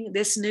sending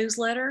this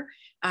newsletter.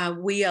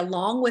 We,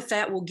 along with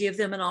that, will give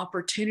them an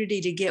opportunity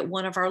to get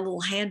one of our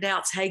little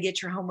handouts. Hey,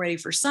 get your home ready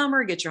for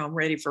summer, get your home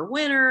ready for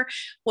winter.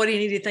 What do you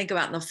need to think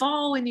about in the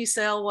fall when you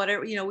sell?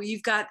 Whatever,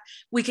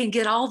 we can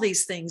get all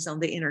these things on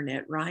the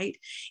internet, right?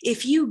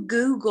 If you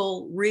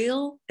Google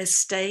real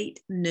estate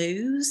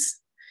news,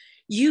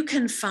 you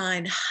can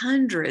find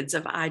hundreds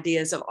of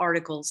ideas of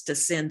articles to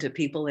send to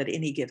people at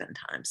any given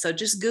time. So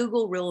just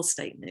Google real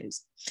estate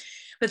news.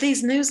 But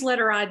these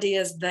newsletter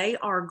ideas, they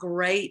are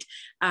great.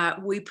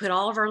 We put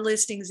all of our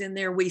listings in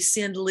there. We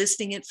send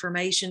listing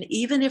information,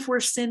 even if we're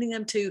sending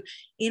them to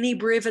any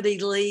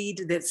Brivity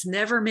lead that's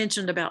never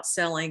mentioned about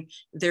selling,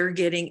 they're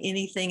getting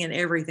anything and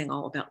everything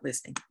all about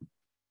listing.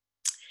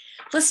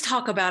 Let's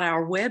talk about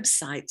our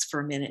websites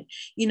for a minute.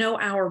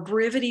 Our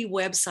Brivity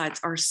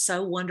websites are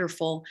so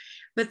wonderful,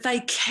 but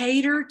they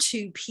cater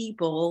to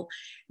people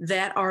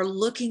that are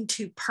looking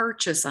to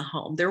purchase a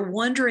home. They're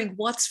wondering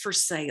what's for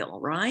sale,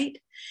 right?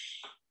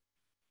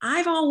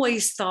 I've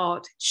always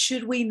thought,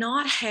 should we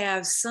not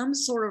have some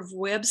sort of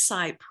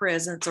website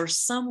presence or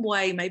some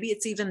way, maybe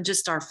it's even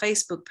just our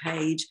Facebook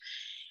page,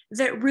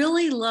 that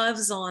really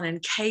loves on and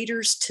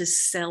caters to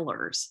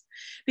sellers?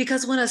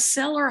 Because when a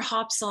seller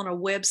hops on a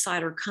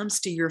website or comes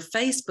to your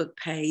Facebook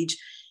page,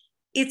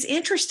 it's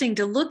interesting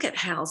to look at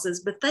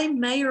houses, but they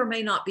may or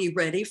may not be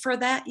ready for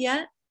that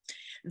yet.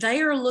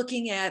 They are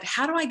looking at,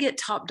 how do I get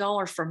top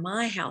dollar for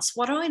my house?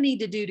 What do I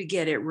need to do to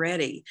get it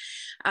ready?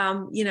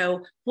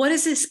 What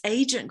is this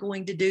agent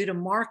going to do to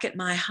market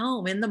my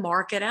home in the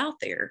market out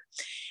there?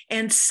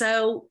 And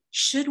so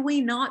should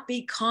we not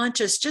be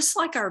conscious, just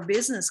like our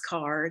business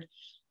card,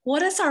 what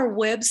does our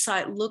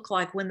website look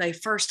like when they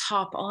first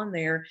hop on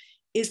there?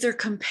 is there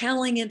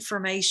compelling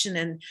information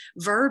and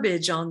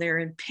verbiage on there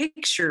and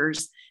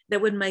pictures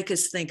that would make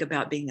us think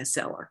about being a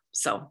seller?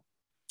 So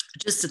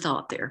just a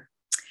thought there.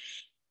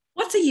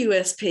 What's a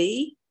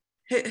USP?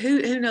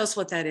 Who knows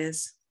what that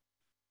is?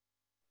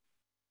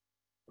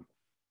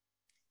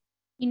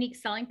 Unique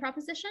selling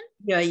proposition?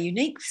 Yeah,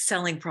 unique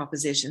selling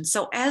proposition.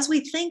 So as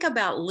we think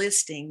about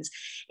listings,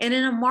 and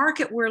in a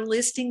market where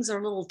listings are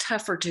a little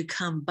tougher to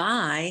come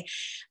by,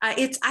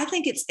 I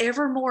think it's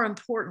ever more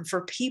important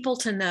for people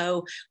to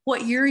know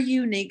what your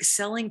unique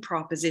selling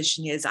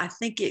proposition is. I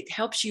think it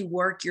helps you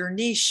work your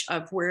niche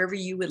of wherever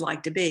you would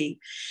like to be.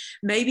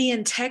 Maybe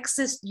in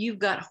Texas, you've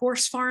got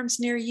horse farms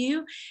near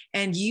you,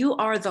 and you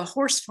are the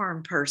horse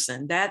farm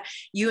person. That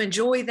you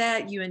enjoy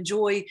that. You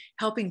enjoy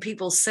helping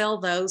people sell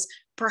those.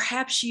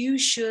 Perhaps you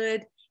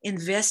should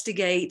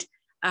investigate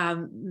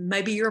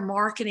maybe your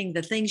marketing,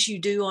 the things you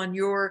do on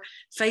your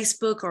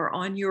Facebook or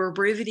on your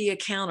Brevity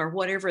account or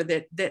whatever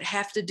that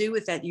have to do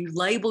with that. You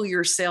label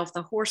yourself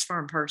the horse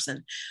farm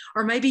person,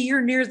 or maybe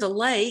you're near the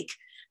lake,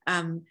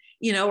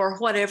 or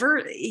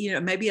whatever,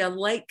 maybe a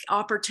lake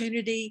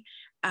opportunity.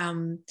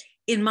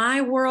 In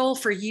my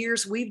world, for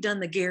years, we've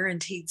done the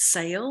guaranteed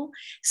sale.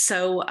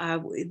 So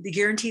the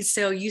guaranteed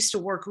sale used to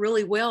work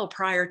really well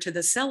prior to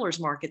the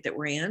seller's market that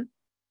we're in,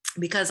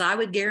 because I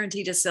would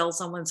guarantee to sell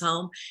someone's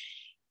home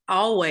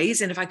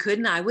always. And if I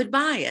couldn't, I would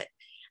buy it.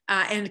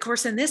 And of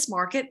course, in this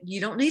market,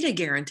 you don't need a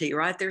guarantee,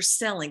 right? They're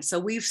selling. So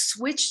we've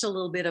switched a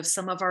little bit of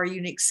some of our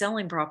unique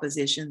selling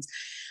propositions.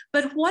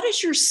 But what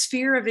does your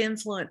sphere of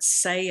influence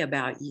say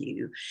about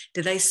you?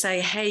 Do they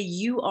say, hey,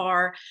 you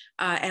are,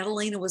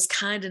 Adelina was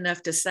kind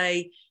enough to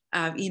say,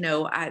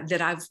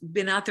 that I've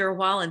been out there a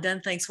while and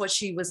done things. What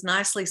she was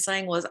nicely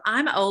saying was,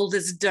 I'm old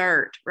as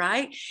dirt,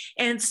 right?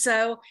 And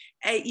so,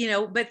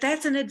 but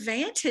that's an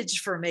advantage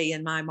for me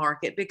in my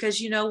market,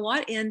 because you know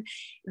what?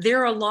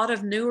 There are a lot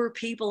of newer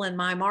people in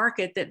my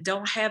market that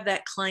don't have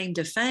that claim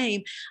to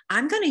fame.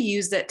 I'm going to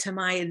use that to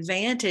my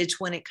advantage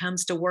when it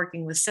comes to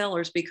working with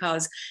sellers,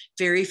 because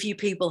very few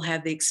people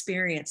have the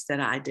experience that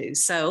I do.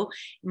 So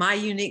my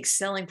unique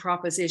selling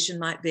proposition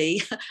might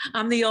be,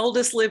 I'm the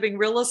oldest living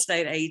real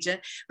estate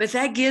agent, but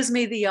that gives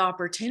me the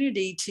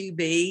opportunity to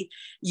be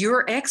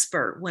your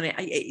expert when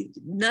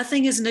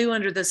nothing is new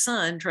under the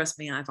sun. Trust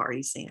me, I've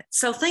already seen it.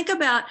 So think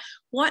about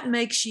what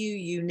makes you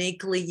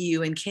uniquely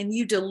you, and can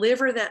you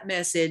deliver that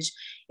message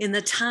in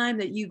the time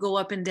that you go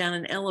up and down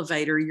an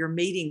elevator, you're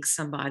meeting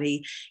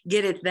somebody,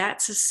 get it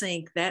that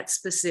succinct, that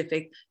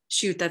specific.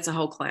 Shoot, that's a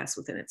whole class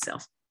within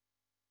itself.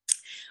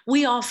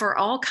 We offer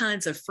all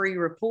kinds of free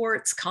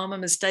reports,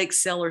 common mistakes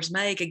sellers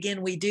make.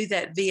 Again, we do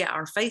that via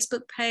our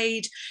Facebook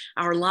page,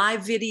 our live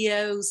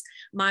videos,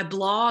 my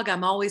blog.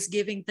 I'm always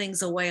giving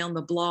things away on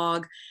the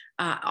blog.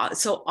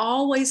 So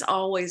always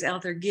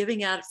out there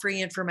giving out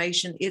free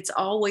information. It's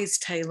always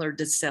tailored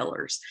to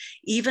sellers.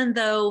 Even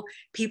though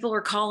people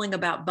are calling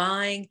about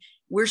buying,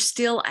 we're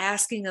still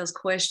asking those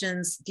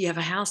questions. Do you have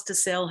a house to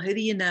sell? Who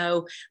do you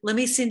know? Let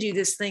me send you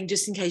this thing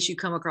just in case you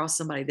come across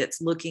somebody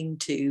that's looking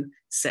to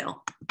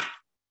sell.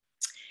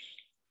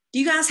 Do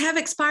you guys have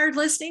expired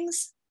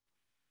listings?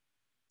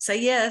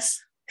 Say yes.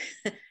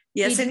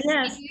 Yes and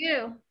yes.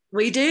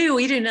 We do.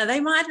 Now,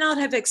 they might not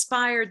have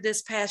expired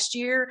this past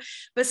year,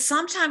 but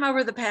sometime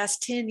over the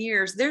past 10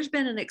 years, there's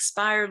been an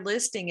expired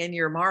listing in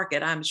your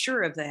market. I'm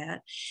sure of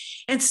that.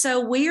 And so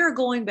we are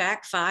going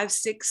back 5,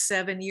 6,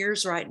 7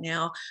 years right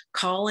now,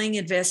 calling,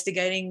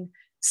 investigating,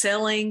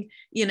 selling,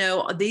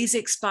 these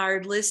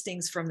expired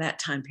listings from that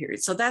time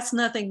period. So that's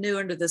nothing new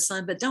under the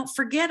sun, but don't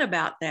forget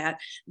about that.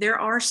 There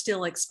are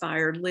still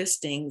expired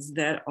listings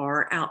that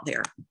are out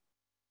there.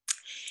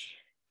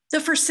 So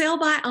for sale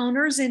by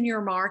owners in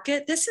your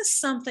market, this is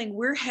something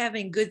we're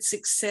having good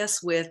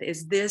success with,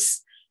 is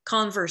this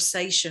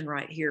conversation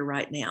right here,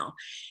 right now.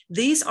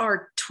 These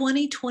are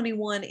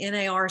 2021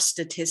 NAR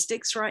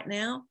statistics right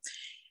now.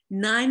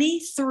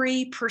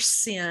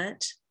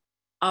 93%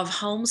 of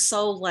homes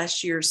sold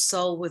last year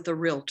sold with a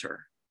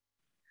realtor.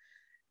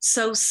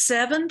 So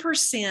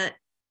 7%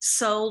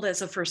 sold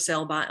as a for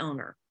sale by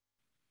owner.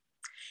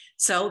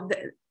 So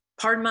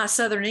pardon my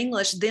Southern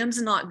English,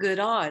 them's not good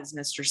odds,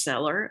 Mr.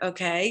 Seller,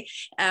 okay?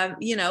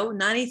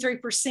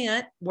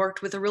 93%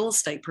 worked with a real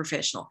estate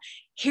professional.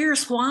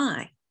 Here's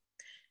why.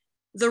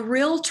 The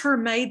realtor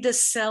made the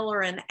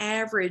seller an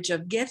average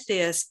of, get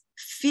this,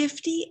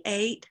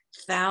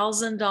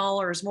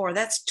 $58,000 more.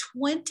 That's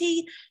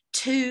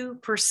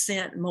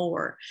 22%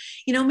 more.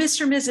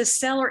 Mr. and Mrs.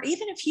 Seller,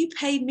 even if you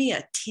paid me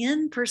a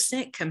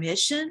 10%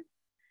 commission,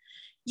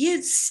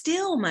 you'd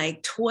still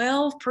make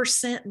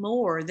 12%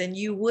 more than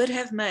you would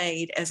have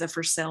made as a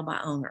for sale by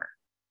owner.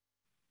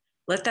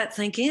 Let that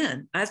sink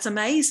in. That's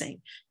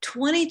amazing.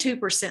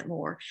 22%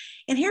 more.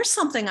 And here's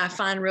something I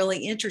find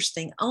really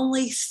interesting.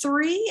 Only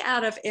 3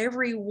 out of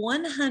every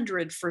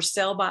 100 for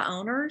sale by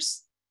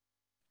owners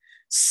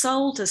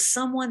sold to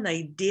someone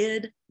they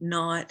did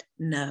not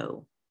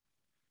know.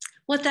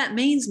 What that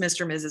means,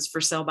 Mr. and Mrs.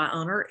 for sale by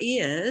owner,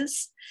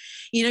 is,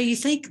 you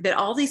think that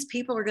all these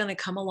people are going to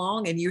come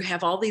along and you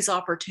have all these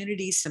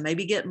opportunities to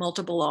maybe get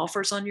multiple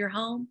offers on your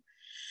home.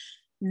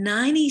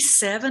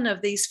 97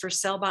 of these for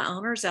sale by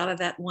owners out of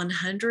that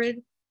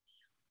 100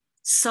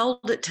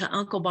 sold it to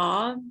Uncle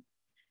Bob,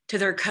 to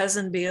their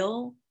cousin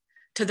Bill,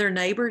 to their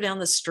neighbor down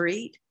the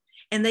street.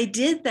 And they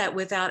did that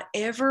without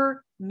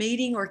ever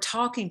meeting or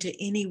talking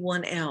to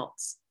anyone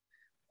else.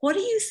 What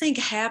do you think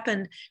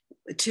happened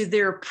to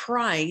their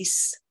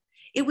price?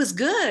 It was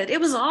good.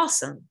 It was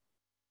awesome.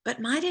 But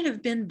might it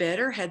have been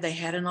better had they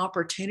had an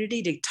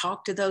opportunity to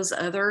talk to those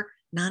other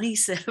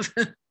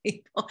 97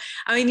 people?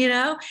 I mean,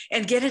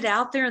 and get it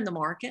out there in the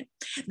market.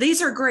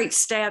 These are great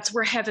stats.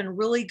 We're having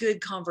really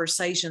good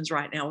conversations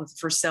right now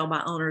for sale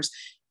by owners,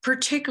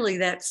 particularly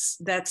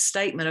that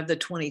statement of the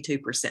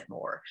 22%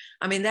 more.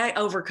 I mean, that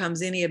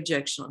overcomes any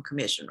objection on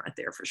commission right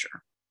there for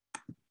sure.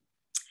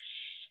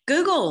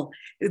 Google,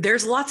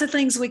 there's lots of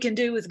things we can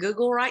do with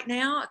Google right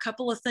now. A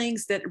couple of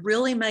things that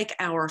really make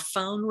our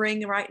phone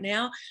ring right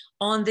now.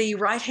 On the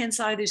right-hand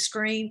side of the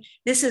screen,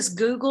 this is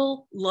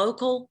Google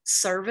Local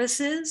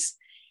Services.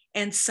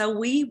 And so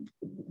we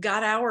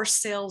got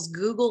ourselves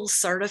Google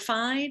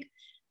certified.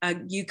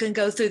 You can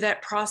go through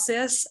that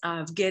process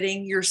of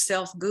getting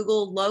yourself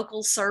Google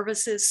Local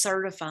Services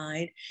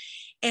certified.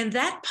 And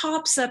that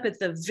pops up at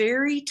the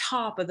very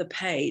top of the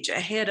page,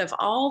 ahead of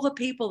all the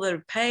people that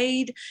have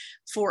paid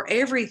for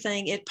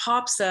everything. It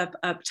pops up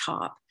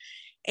top.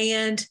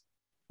 And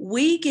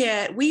we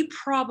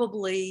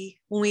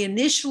probably, when we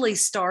initially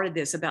started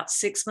this about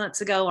 6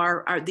 months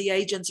ago, the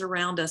agents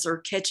around us are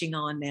catching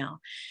on now.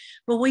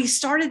 When we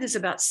started this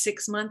about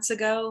 6 months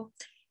ago,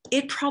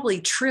 it probably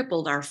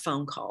tripled our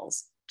phone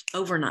calls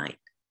overnight.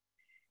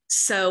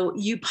 So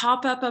you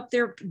pop up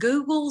there.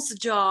 Google's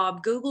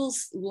job,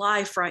 Google's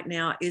life right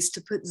now is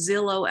to put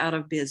Zillow out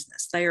of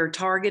business. They are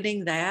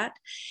targeting that,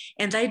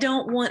 and they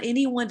don't want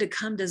anyone to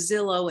come to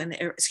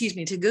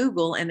to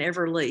Google and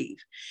ever leave.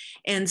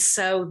 And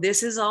so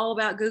this is all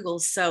about Google.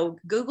 So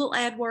Google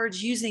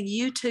AdWords, using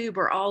YouTube,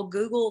 are all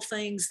Google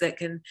things that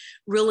can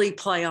really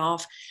play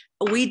off.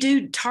 We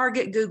do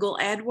target Google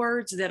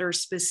AdWords that are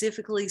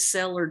specifically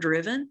seller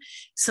driven.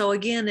 So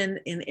again,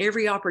 in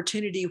every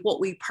opportunity, what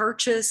we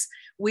purchase,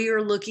 we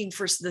are looking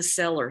for the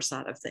seller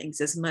side of things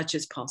as much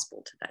as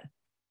possible today.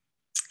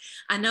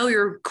 I know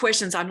your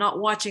questions, I'm not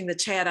watching the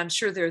chat. I'm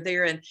sure they're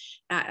there, and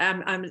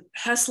I'm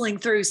hustling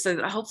through.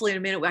 So hopefully in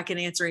a minute I can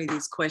answer any of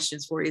these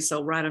questions for you.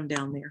 So write them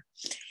down there.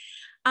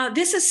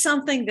 This is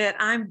something that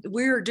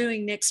we're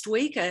doing next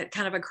week,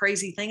 kind of a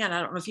crazy thing. And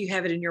I don't know if you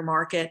have it in your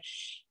market.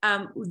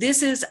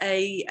 This is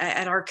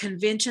at our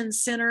convention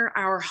center.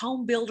 Our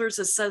Home Builders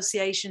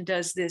Association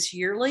does this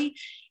yearly.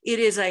 It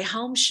is a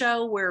home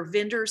show where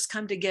vendors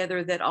come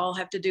together that all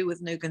have to do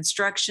with new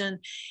construction.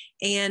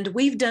 And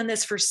we've done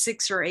this for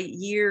 6 or 8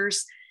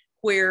 years,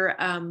 where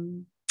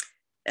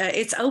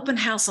it's open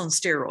house on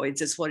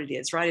steroids is what it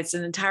is, right? It's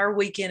an entire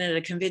weekend at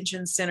a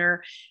convention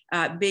center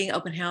being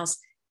open house.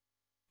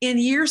 In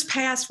years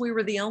past, we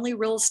were the only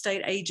real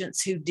estate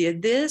agents who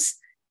did this.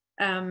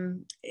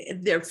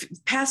 The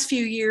past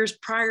few years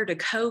prior to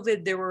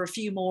COVID, there were a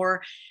few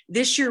more.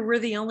 This year, we're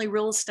the only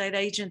real estate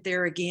agent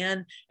there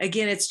again.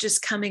 Again, it's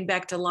just coming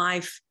back to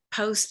life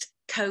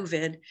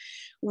post-COVID.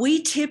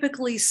 We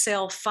typically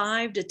sell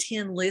 5 to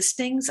 10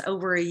 listings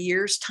over a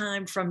year's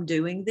time from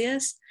doing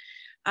this.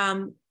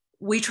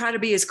 We try to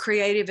be as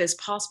creative as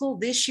possible.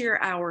 This year,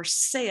 our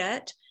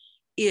set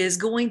is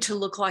going to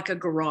look like a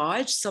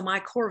garage. So my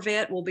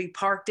Corvette will be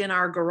parked in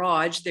our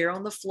garage there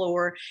on the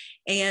floor,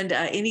 and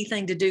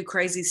anything to do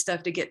crazy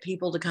stuff to get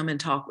people to come and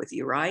talk with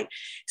you, right?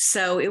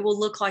 So it will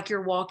look like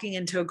you're walking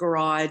into a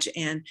garage,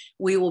 and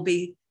we will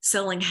be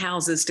selling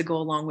houses to go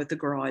along with the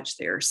garage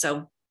there.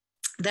 So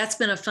that's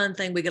been a fun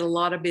thing. We get a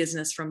lot of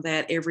business from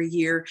that every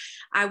year.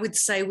 I would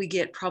say we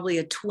get probably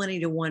a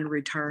 20-to-1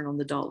 return on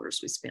the dollars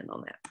we spend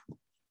on that.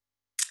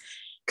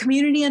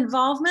 Community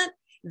involvement.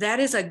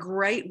 That is a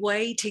great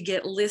way to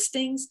get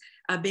listings.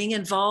 Being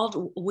involved,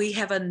 we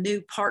have a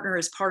new partner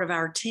as part of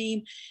our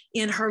team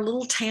in her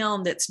little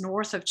town that's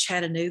north of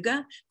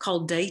Chattanooga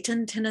called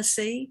Dayton,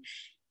 Tennessee.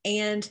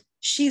 And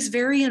she's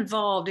very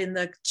involved in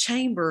the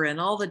chamber and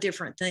all the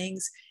different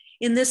things.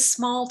 In this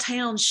small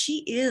town,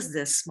 she is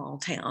this small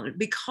town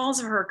because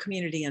of her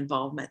community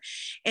involvement.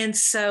 And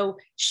so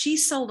she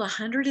sold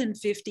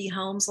 150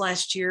 homes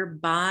last year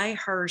by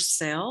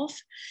herself.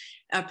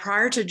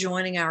 Prior to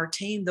joining our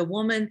team, the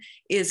woman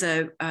is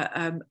a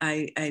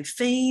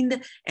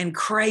fiend and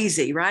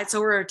crazy, right? So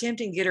we're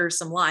attempting to get her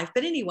some life.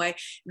 But anyway,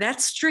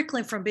 that's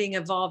strictly from being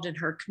involved in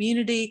her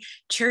community,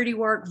 charity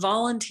work,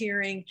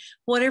 volunteering,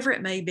 whatever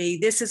it may be.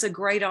 This is a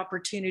great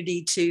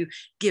opportunity to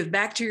give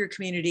back to your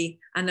community.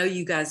 I know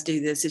you guys do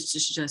this. It's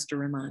just a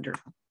reminder.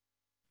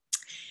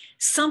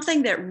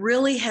 Something that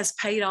really has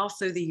paid off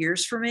through the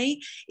years for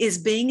me is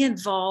being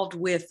involved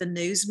with the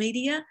news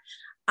media.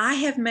 I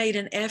have made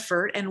an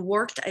effort and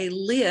worked a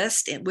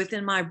list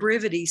within my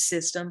Brivity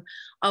system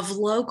of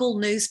local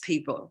news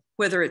people,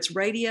 whether it's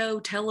radio,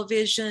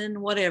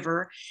 television,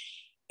 whatever.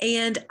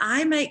 And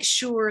I make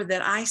sure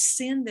that I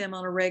send them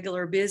on a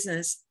regular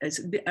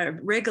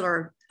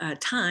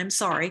time,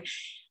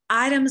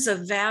 items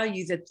of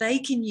value that they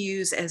can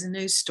use as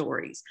news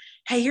stories.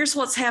 hey, here's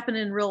what's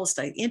happening in real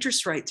estate.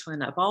 Interest rates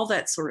went up, all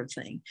that sort of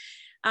thing.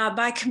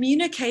 By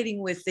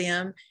communicating with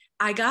them,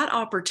 I got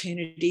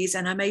opportunities,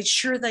 and I made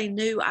sure they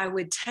knew I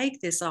would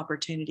take this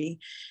opportunity,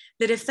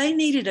 that if they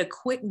needed a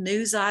quick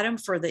news item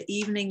for the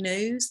evening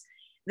news,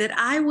 that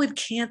I would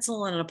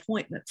cancel an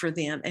appointment for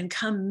them and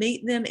come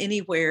meet them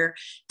anywhere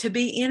to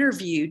be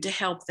interviewed to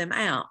help them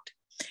out.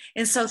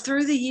 And so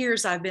through the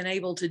years, I've been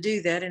able to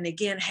do that. And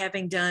again,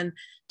 having done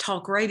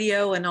talk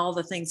radio and all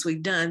the things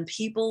we've done,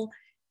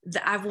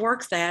 I've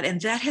worked that,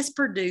 and that has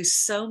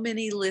produced so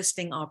many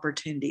listing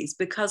opportunities,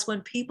 because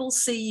when people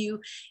see you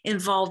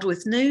involved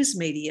with news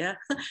media,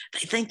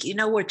 they think you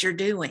know what you're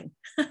doing.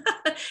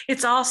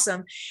 It's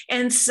awesome.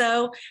 And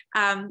so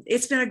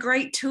it's been a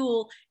great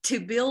tool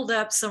to build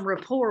up some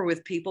rapport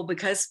with people,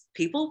 because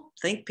people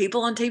think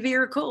people on TV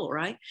are cool,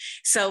 right?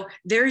 So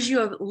there's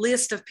a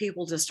list of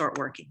people to start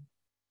working.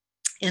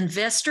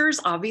 Investors,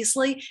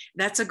 obviously,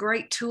 that's a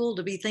great tool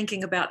to be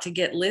thinking about to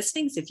get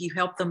listings. If you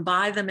help them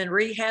buy them and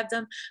rehab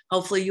them,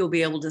 hopefully you'll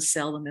be able to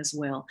sell them as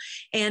well.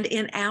 And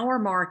in our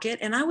market,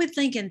 and I would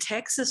think in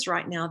Texas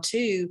right now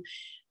too,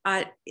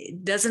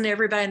 doesn't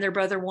everybody and their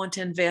brother want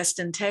to invest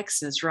in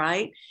Texas,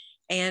 right?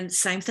 And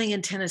same thing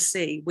in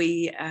Tennessee.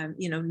 We,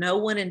 no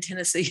one in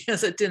Tennessee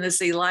has a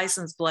Tennessee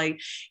license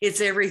plate. It's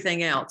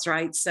everything else,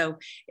 right? So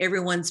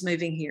everyone's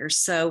moving here.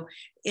 So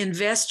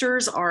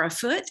investors are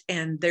afoot,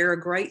 and they're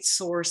a great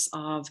source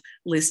of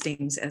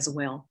listings as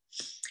well.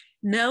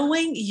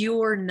 Knowing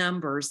your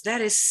numbers, that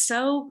is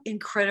so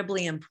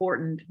incredibly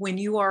important when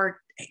you are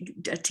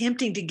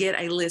attempting to get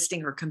a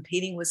listing or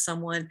competing with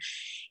someone.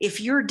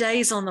 If your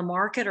days on the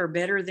market are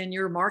better than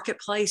your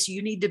marketplace,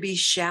 you need to be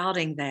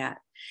shouting that.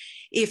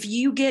 If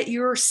you get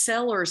your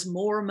sellers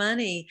more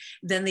money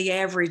than the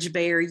average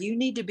bear, you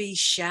need to be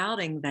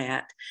shouting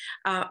that.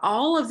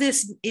 All of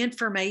this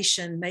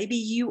information, maybe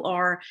you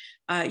are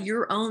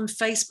your own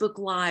Facebook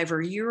Live,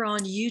 or you're on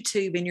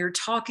YouTube and you're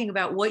talking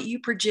about what you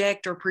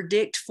project or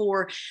predict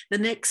for the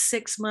next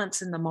 6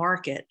 months in the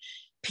market.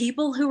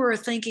 People who are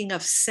thinking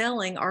of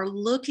selling are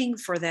looking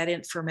for that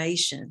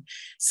information.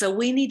 So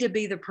we need to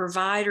be the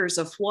providers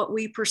of what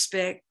we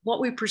perceive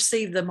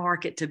the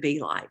market to be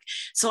like.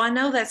 So I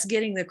know that's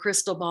getting the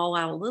crystal ball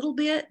out a little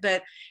bit,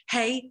 but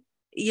hey,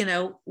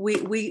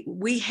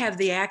 we have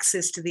the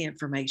access to the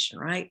information,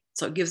 right?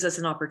 So it gives us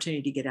an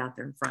opportunity to get out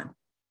there in front.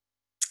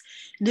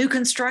 New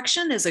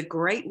construction is a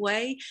great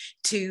way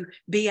to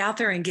be out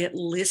there and get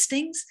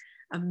listings.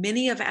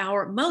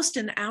 Most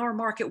in our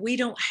market, we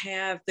don't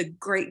have the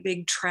great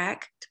big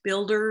tract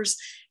builders.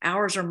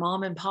 Ours are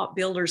mom and pop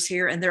builders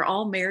here, and they're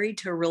all married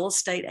to a real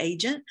estate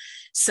agent.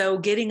 So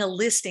getting a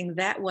listing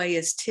that way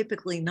is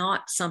typically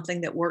not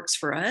something that works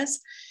for us.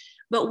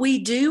 But we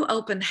do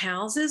open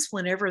houses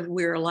whenever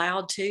we're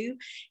allowed to.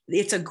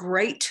 It's a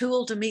great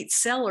tool to meet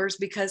sellers,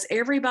 because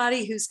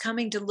everybody who's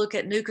coming to look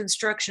at new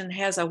construction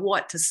has a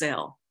what to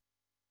sell.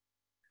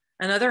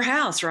 Another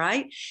house,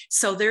 right?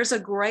 So there's a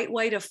great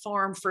way to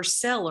farm for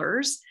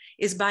sellers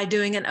is by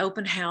doing an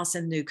open house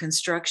in new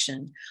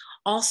construction.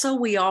 Also,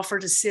 we offer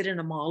to sit in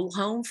a model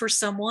home for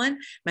someone,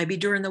 maybe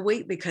during the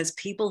week, because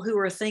people who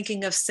are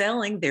thinking of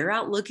selling, they're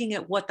out looking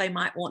at what they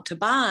might want to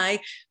buy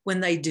when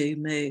they do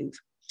move.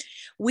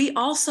 We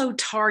also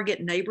target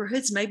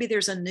neighborhoods. Maybe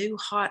there's a new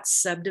hot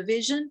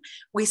subdivision.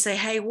 We say,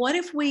 hey, what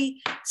if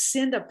we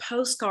send a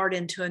postcard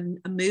into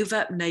a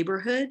move-up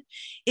neighborhood?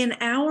 In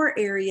our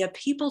area,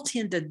 people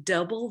tend to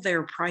double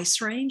their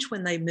price range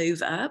when they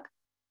move up.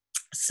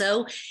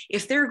 So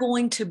if they're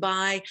going to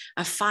buy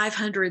a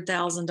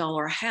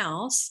 $500,000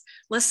 house,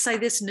 let's say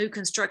this new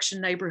construction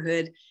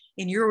neighborhood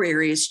in your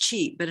area is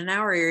cheap, but in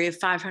our area,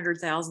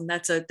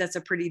 $500,000, that's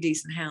a pretty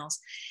decent house.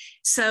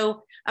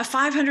 So a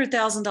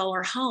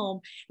 $500,000 home,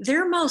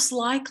 they're most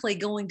likely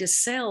going to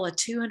sell a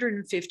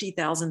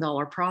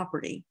 $250,000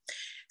 property.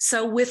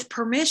 So with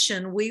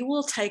permission, we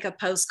will take a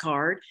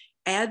postcard,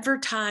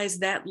 advertise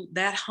that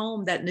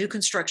home, that new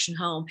construction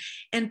home,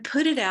 and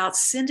put it out,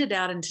 send it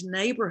out into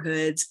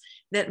neighborhoods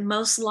that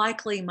most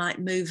likely might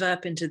move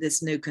up into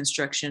this new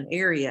construction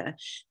area.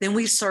 Then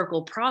we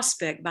circle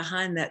prospect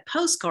behind that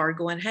postcard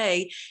going,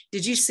 hey,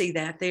 did you see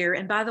that there?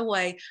 And by the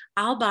way,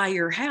 I'll buy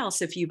your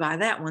house if you buy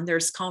that one.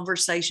 There's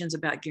conversations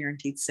about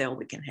guaranteed sale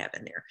we can have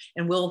in there.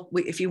 And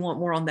if you want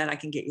more on that, I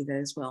can get you that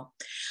as well.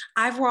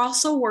 I've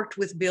also worked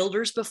with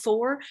builders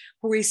before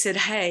where we said,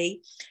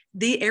 hey,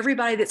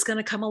 everybody that's going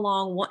to come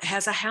along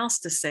has a house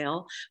to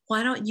sell.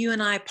 Why don't you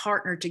and I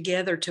partner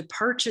together to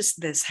purchase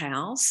this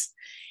house?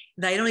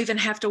 They don't even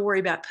have to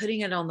worry about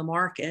putting it on the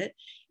market.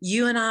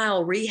 You and I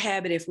will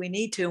rehab it if we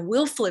need to, and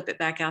we'll flip it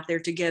back out there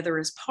together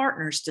as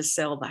partners to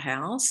sell the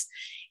house.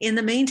 In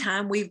the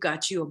meantime, we've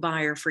got you a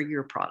buyer for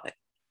your product.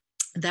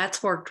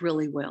 That's worked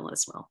really well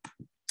as well.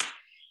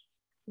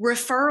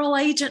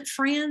 Referral agent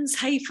friends.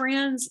 Hey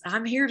friends,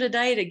 I'm here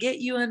today to get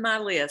you in my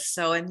list.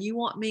 And you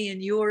want me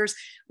in yours.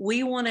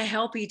 We want to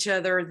help each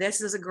other.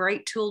 This is a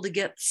great tool to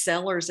get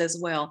sellers as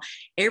well.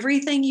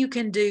 Everything you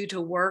can do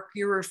to work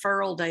your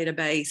referral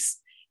database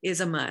is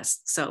a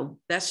must. So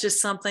that's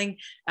just something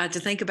to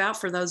think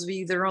about for those of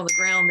you that are on the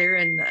ground there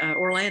in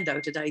Orlando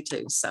today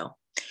too. So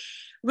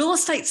Real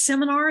estate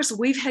seminars,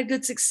 we've had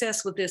good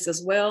success with this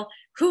as well.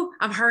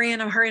 I'm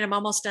hurrying, I'm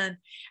almost done.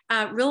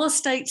 Real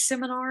estate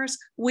seminars,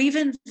 we've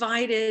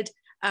invited,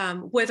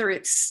 whether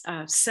it's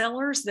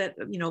sellers that,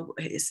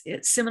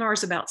 it's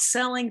seminars about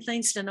selling,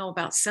 things to know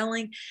about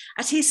selling.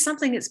 I tell you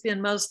something that's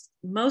been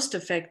most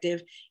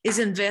effective is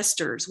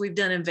investors. We've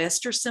done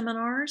investor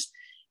seminars.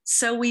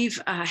 So we've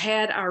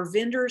had our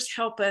vendors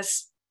help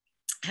us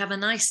have a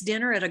nice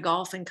dinner at a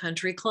golf and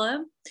country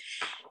club.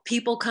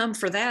 People come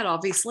for that,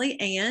 obviously.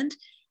 And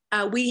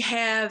we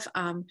have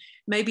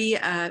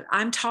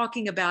I'm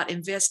talking about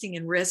investing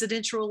in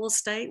residential real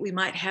estate. We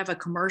might have a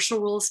commercial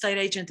real estate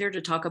agent there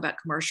to talk about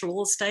commercial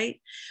real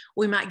estate.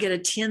 We might get a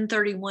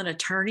 1031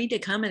 attorney to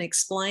come and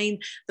explain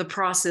the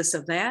process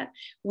of that.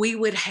 We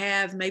would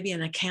have maybe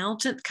an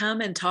accountant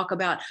come and talk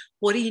about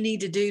what do you need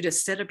to do to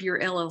set up your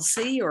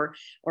LLC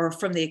or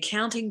from the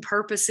accounting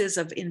purposes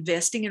of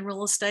investing in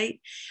real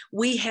estate.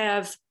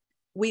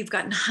 We've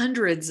gotten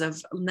hundreds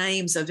of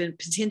names of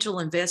potential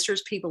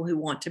investors, people who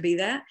want to be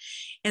that.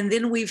 And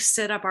then we've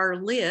set up our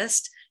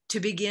list to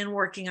begin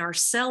working our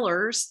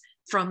sellers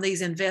from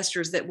these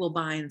investors that will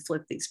buy and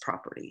flip these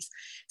properties.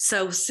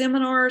 So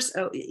seminars,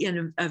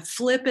 in a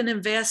flip and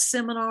invest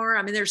seminar,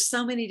 I mean, there's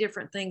so many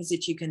different things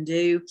that you can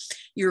do.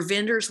 Your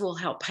vendors will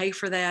help pay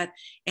for that.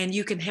 And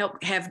you can help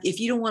if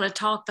you don't want to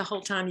talk the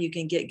whole time, you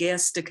can get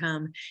guests to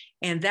come.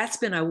 And that's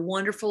been a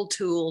wonderful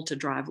tool to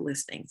drive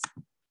listings.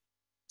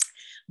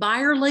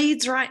 Buyer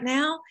leads right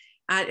now,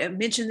 I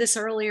mentioned this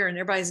earlier and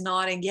everybody's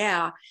nodding.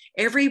 Yeah,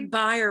 every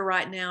buyer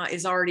right now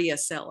is already a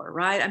seller,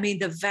 right? I mean,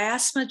 the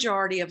vast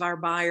majority of our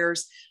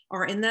buyers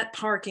are in that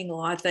parking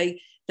lot. They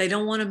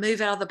don't want to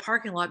move out of the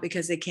parking lot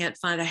because they can't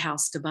find a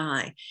house to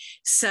buy.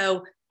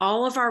 So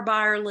all of our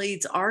buyer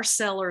leads are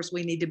sellers.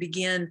 We need to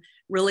begin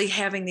really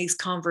having these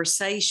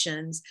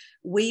conversations.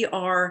 We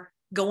are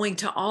going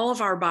to all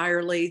of our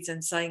buyer leads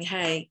and saying,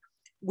 hey,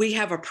 we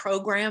have a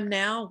program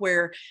now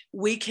where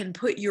we can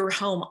put your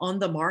home on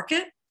the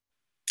market.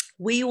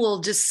 We will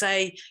just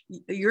say,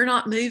 you're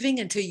not moving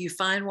until you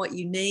find what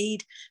you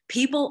need.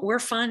 We're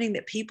finding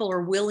that people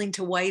are willing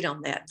to wait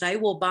on that. They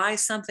will buy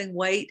something,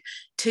 wait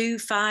 2,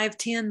 5,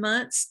 10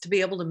 months to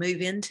be able to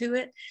move into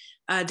it,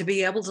 to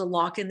be able to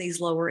lock in these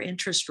lower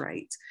interest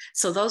rates.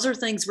 So those are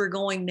things we're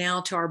going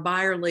now to our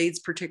buyer leads,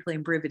 particularly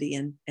in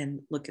Brivity, and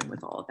looking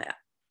with all of that.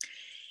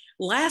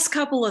 Last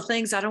couple of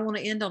things, I don't want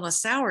to end on a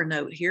sour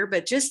note here,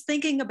 but just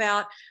thinking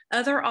about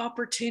other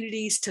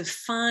opportunities to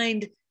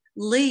find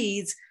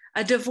leads,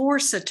 a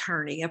divorce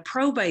attorney, a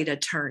probate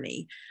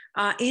attorney,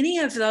 any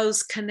of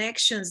those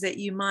connections that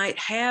you might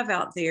have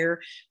out there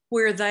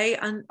where they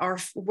are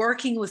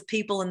working with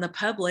people in the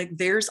public,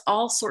 there's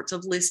all sorts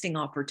of listing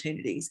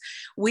opportunities.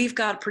 We've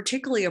got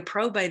particularly a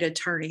probate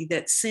attorney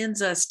that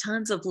sends us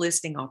tons of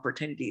listing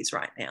opportunities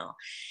right now,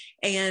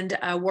 and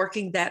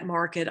working that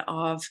market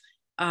of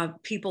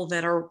people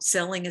that are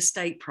selling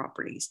estate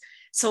properties.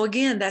 So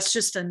again, that's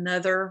just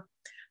another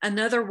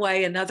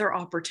way, another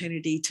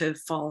opportunity to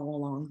follow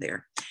along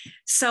there.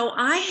 So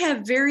I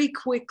have very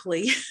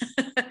quickly,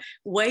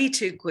 way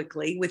too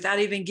quickly, without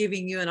even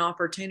giving you an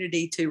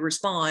opportunity to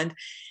respond,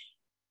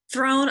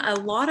 thrown a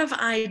lot of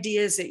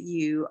ideas at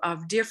you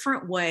of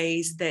different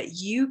ways that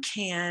you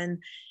can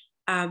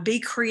be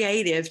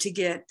creative to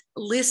get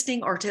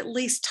listing, or to at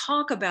least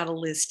talk about a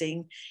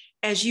listing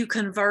as you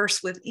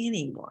converse with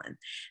anyone.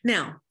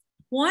 Now,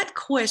 what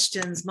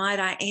questions might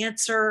I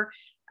answer?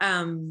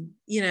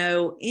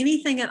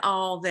 Anything at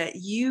all that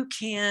you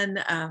can,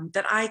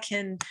 that I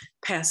can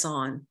pass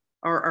on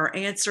or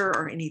answer,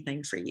 or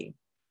anything for you?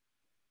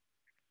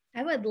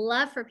 I would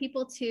love for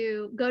people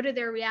to go to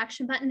their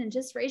reaction button and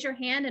just raise your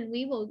hand and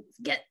we will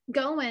get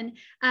going.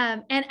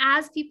 And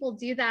as people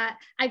do that,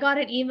 I got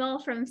an email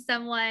from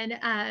someone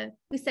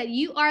who said,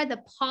 you are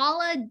the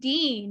Paula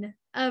Dean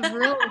of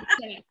real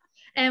estate.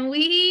 And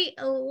we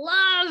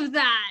love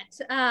that.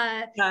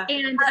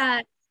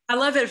 I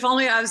love it. If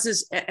only I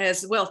was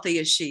as wealthy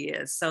as she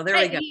is. So there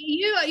we go.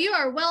 You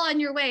are well on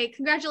your way.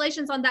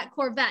 Congratulations on that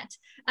Corvette.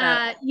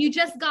 You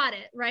just got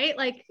it, right?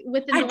 Like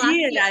within the last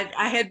year.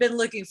 I had been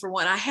looking for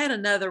one. I had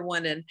another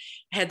one and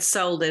had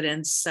sold it.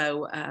 And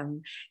so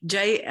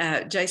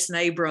Jason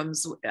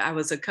Abrams, I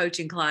was a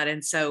coaching client.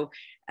 And so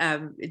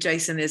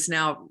Jason is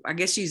now, I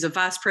guess he's a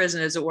vice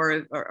president, as it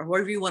were, or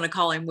whatever you want to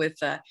call him,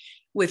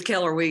 with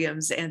Keller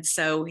Williams. And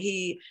so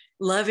he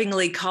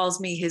lovingly calls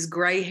me his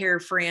gray hair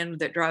friend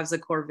that drives a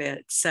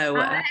Corvette. So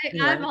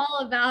I'm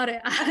all about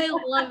it. I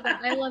love that.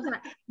 I love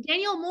that.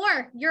 Daniel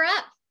Moore, you're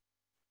up.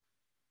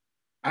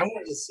 I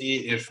wanted to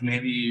see if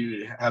maybe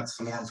you have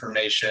some more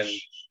information,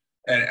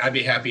 and I'd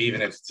be happy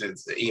even if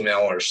it's the email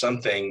or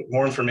something,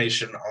 more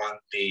information on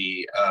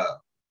the,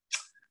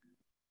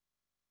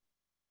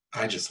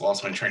 I just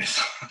lost my train of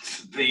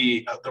thought,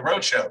 the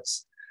road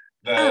shows,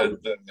 the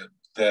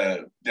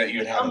that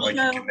you'd have at like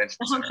a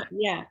convention center.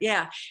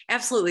 Yeah,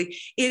 absolutely.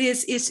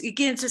 It's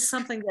again just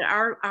something that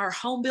our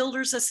home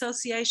builders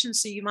association,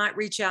 so you might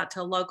reach out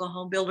to a local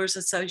home builders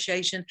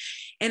association,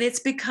 and it's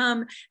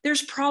become,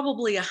 there's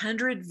probably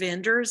 100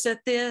 vendors at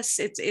this.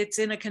 It's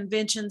in a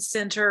convention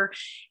center,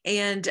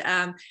 and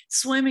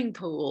swimming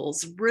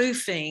pools,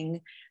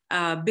 roofing,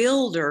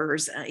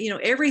 builders,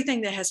 everything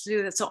that has to do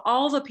with it. So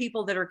all the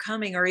people that are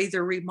coming are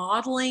either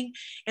remodeling,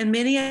 and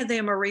many of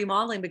them are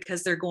remodeling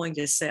because they're going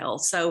to sell.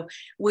 So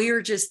we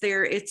are just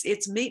there.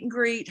 It's meet and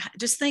greet.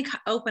 Just think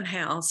open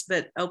house,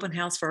 but open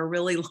house for a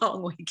really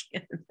long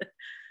weekend.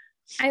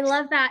 I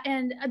love that.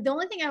 And the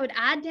only thing I would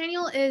add,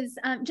 Daniel, is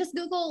just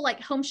Google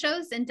like home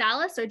shows in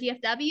Dallas or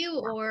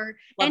DFW or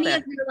any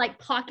of your like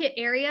pocket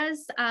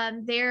areas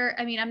there.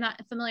 I mean, I'm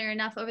not familiar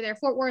enough over there.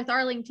 Fort Worth,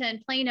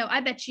 Arlington, Plano.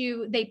 I bet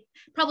you they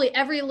probably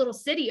every little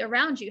city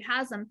around you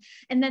has them.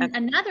 And then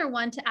another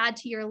one to add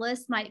to your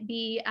list might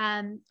be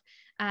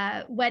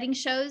wedding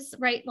shows,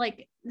 right?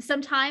 Like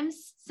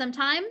sometimes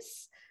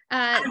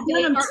I've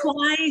done them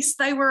twice.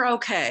 They were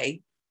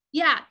okay.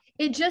 Yeah.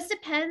 It just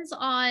depends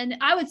on,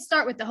 I would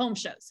start with the home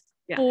shows.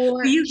 Yeah.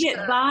 You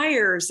get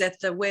buyers at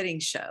the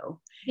wedding show.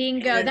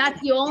 Bingo. That's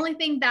the only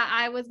thing that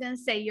I was going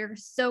to say. You're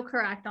so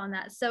correct on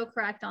that. So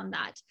correct on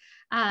that.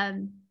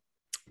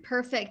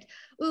 Perfect.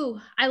 Ooh,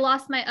 I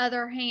lost my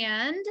other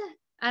hand.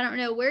 I don't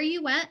know where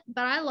you went,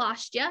 but I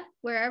lost you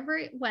wherever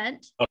it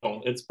went.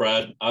 Oh, it's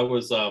Brad. I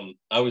was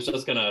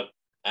just going to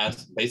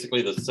ask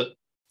basically the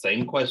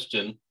same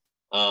question.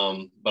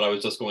 But I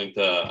was just going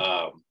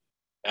to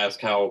ask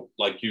how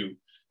like you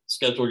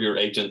schedule your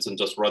agents and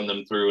just run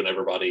them through, and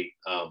everybody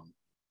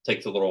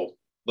takes a little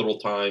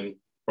time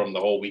from the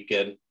whole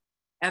weekend.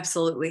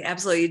 Absolutely.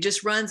 It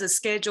just runs a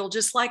schedule,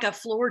 just like a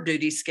floor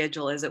duty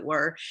schedule, as it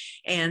were.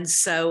 And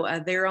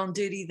so they're on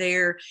duty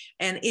there,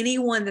 and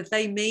anyone that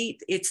they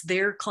meet, it's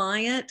their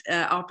client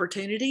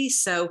opportunity.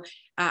 So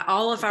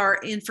all of our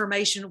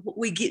information,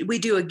 we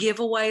do a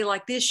giveaway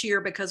like this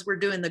year because we're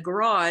doing the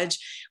garage.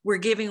 We're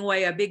giving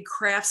away a big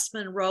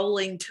Craftsman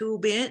rolling tool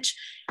bench.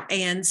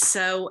 And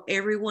so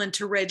everyone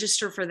to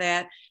register for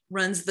that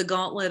runs the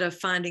gauntlet of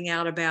finding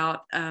out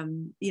about,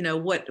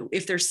 what,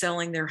 if they're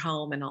selling their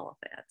home and all of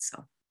that.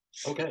 So.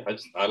 Okay.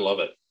 I love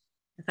it.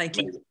 Thank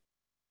you.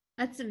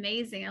 That's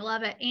amazing. I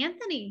love it.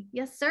 Anthony.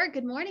 Yes, sir.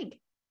 Good morning.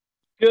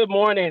 Good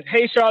morning.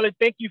 Hey, Charlotte,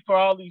 thank you for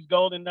all these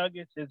golden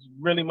nuggets. It's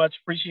really much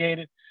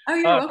appreciated. Oh,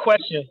 you're welcome.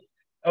 Question.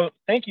 Oh,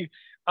 thank you.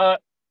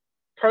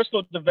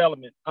 Personal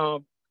development.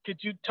 Could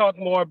you talk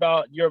more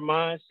about your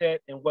mindset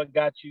and what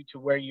got you to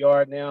where you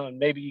are now, and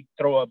maybe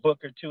throw a book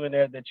or two in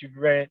there that you've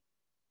read?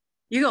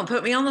 You're going to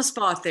put me on the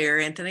spot there,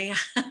 Anthony.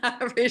 I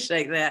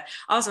appreciate that.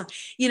 Awesome.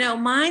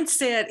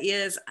 Mindset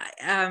is,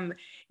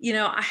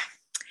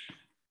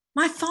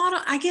 my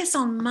thought, I guess,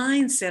 on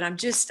mindset,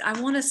 I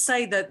want to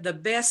say that the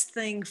best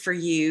thing for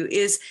you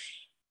is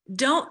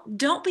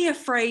don't be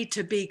afraid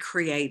to be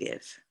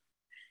creative.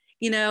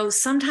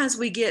 Sometimes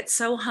we get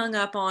so hung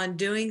up on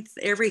doing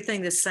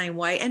everything the same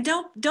way, and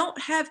don't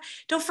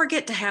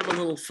forget to have a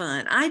little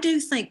fun. I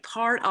do think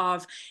part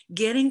of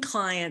getting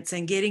clients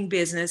and getting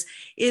business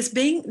is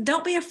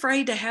don't be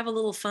afraid to have a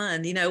little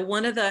fun.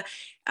 One of the,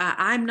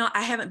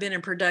 I haven't been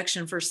in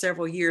production for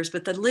several years,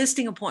 but the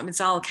listing appointments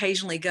I'll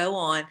occasionally go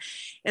on,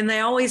 and they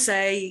always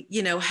say,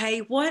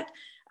 hey,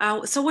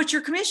 so what's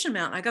your commission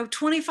amount? I go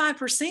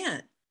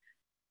 25%.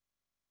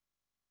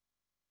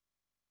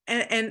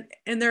 And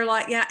they're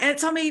like, yeah. And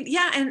so,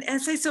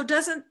 and say, so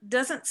doesn't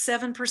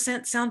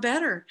 7% sound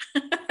better?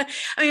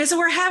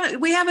 So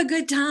we have a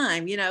good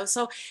time,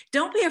 so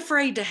don't be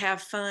afraid to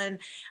have fun.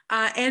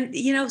 And,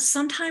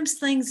 sometimes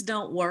things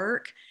don't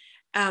work.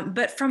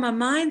 But from a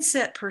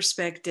mindset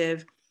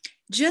perspective,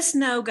 just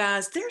know,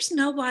 guys, there's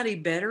nobody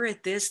better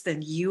at this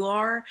than you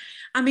are.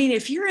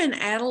 If you're in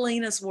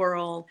Adelina's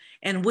world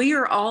and we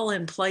are all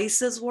in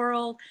Place's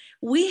world,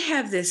 we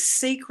have this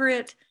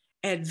secret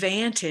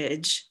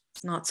advantage.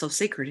 It's not so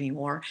secret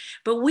anymore,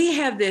 but we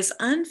have this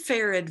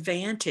unfair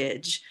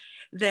advantage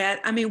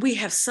that, we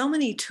have so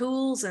many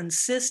tools and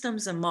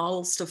systems and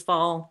models to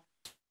follow,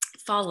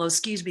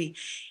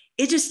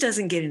 It just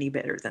doesn't get any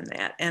better than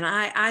that. And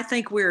I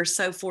think we're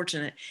so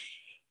fortunate.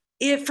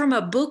 If from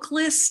a book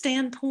list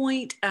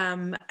standpoint,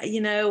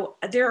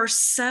 there are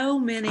so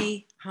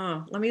many,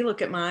 let me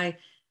look at my,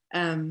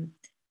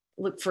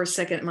 look for a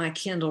second at my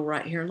Kindle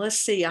right here. Let's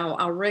see,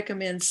 I'll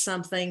recommend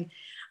something.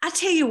 I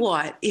tell you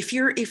what, if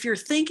you're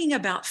thinking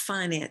about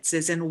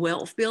finances and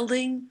wealth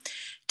building,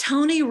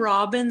 Tony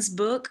Robbins'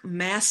 book,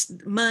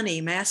 Money,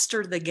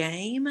 Master the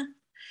Game,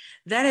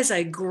 that is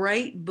a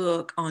great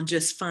book on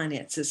just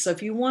finances. So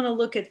if you want to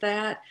look at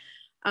that,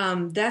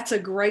 that's a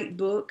great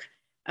book.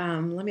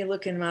 Let me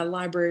look in my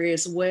library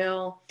as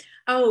well.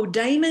 Oh,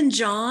 Damon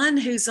John,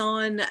 who's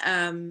on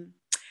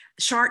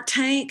Shark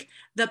Tank,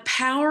 The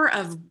Power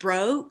of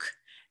Broke.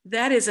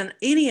 That is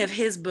any of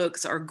his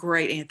books are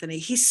great,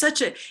 Anthony.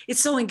 It's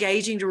so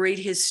engaging to read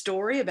his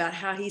story about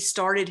how he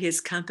started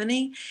his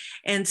company.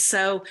 And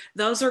so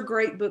those are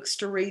great books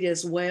to read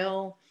as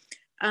well.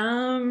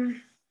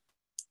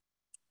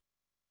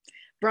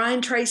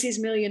 Brian Tracy's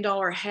 $1 Million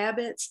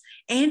Habits,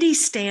 Andy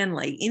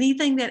Stanley,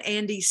 anything that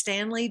Andy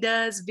Stanley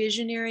does,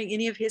 visionary,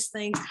 any of his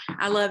things.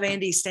 I love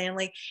Andy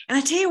Stanley. And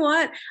I tell you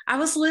what, I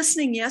was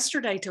listening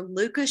yesterday to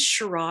Lucas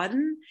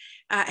Sheridan.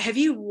 Have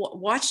you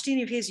watched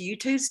any of his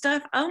YouTube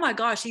stuff? Oh my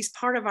gosh, he's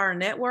part of our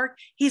network.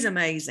 He's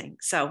amazing.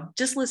 So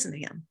just listen to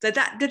him. Did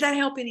that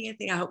help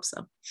anything? I hope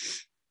so.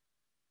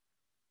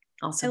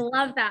 Awesome. I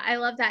love that. I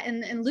love that.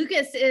 And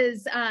Lucas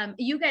is,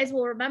 you guys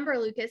will remember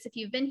Lucas, if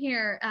you've been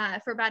here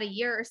for about a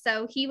year or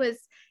so, he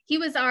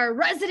was our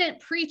resident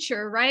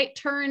preacher, right?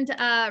 Turned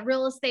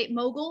real estate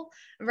mogul,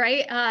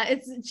 right?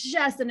 It's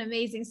just an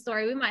amazing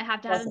story. We might have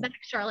to have him back,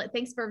 Charlotte.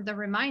 Thanks for the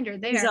reminder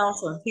there. He's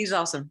awesome. He's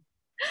awesome.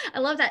 I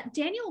love that.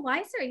 Daniel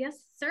Weiser. Yes,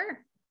 sir.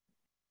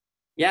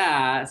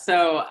 Yeah,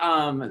 so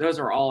those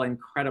are all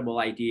incredible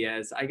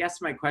ideas. I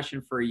guess my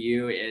question for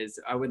you is,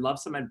 I would love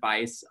some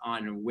advice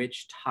on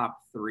which top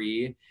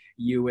 3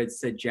 you would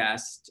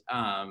suggest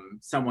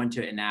someone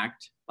to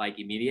enact like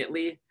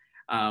immediately.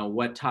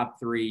 What top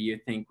 3 you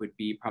think would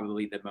be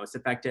probably the most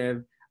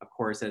effective? Of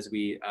course, as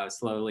we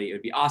slowly, it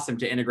would be awesome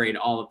to integrate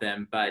all of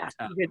them, but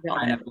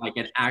kind of like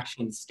an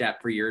action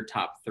step for your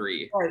top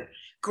 3.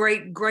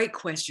 Great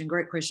question.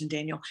 Great question,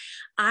 Daniel.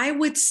 I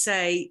would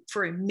say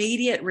for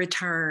immediate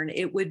return,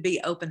 it would be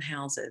open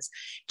houses.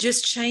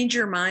 Just change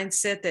your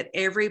mindset that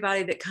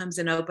everybody that comes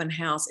in open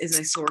house is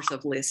a source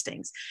of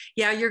listings.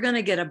 Yeah, you're going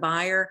to get a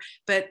buyer,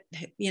 but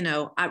you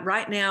know,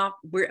 right now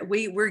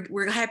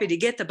we're happy to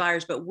get the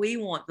buyers, but we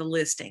want the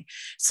listing.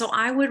 So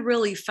I would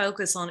really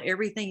focus on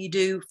everything you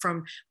do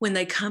from when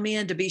they come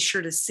in to be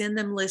sure to send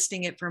them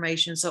listing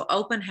information. So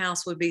open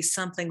house would be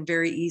something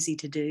very easy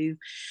to do.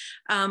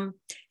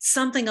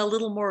 Something a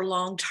little more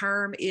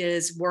long-term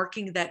is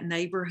working that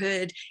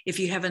neighborhood. If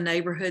you have a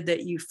neighborhood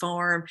that you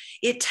farm,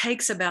 it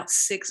takes about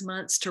 6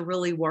 months to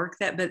really work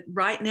that. But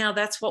right now,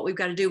 that's what we've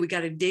got to do. We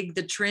got to dig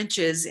the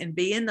trenches and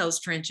be in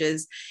those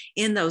trenches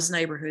in those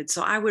neighborhoods.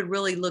 So I would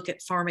really look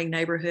at farming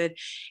neighborhood.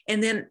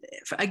 And then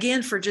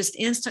again, for just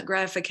instant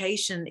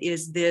gratification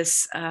is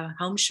this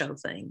home show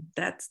thing.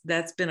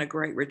 That's been a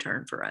great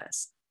return for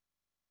us.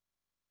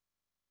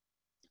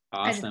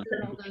 Awesome.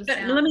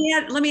 Let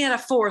me add a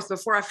fourth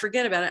before I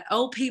forget about it.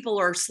 Old people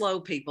are slow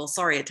people.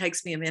 Sorry, it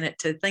takes me a minute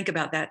to think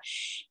about that.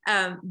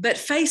 But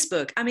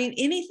Facebook, I mean,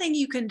 anything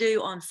you can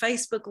do on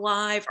Facebook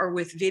Live or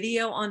with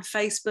video on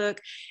Facebook,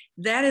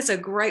 that is a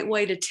great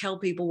way to tell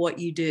people what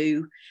you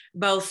do,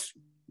 both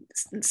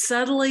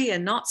subtly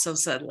and not so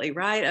subtly,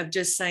 right? Of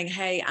just saying,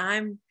 hey,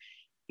 I'm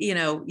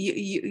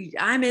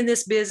in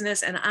this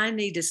business and I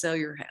need to sell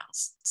your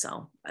house.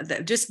 So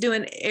just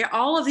doing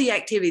all of the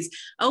activities.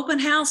 Open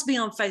house, be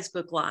on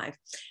Facebook Live.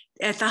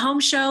 At the home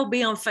show,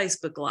 be on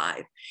Facebook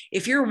Live.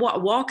 If you're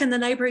walking the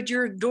neighborhood,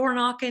 you're door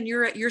knocking,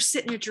 you're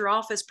sitting at your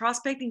office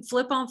prospecting,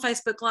 flip on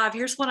Facebook Live.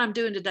 Here's what I'm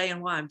doing today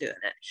and why I'm doing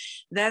it.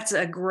 That's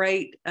a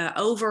great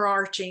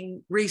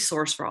overarching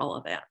resource for all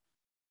of that.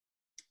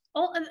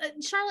 Oh,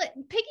 Charlotte,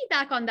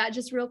 piggyback on that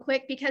just real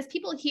quick, because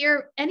people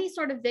hear any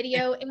sort of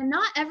video and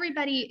not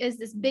everybody is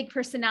this big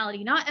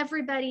personality. Not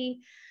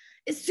everybody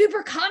is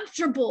super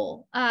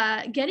comfortable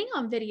getting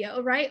on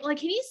video, right? Like,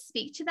 can you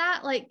speak to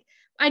that? Like,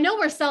 I know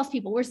we're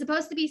salespeople. We're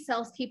supposed to be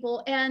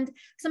salespeople. And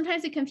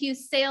sometimes we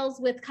confuse sales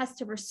with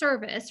customer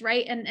service,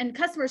 right? And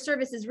customer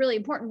service is really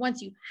important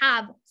once you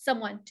have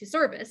someone to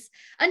service.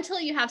 Until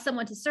you have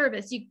someone to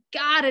service, you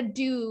got to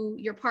do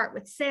your part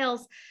with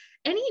sales.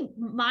 Any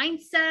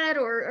mindset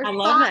or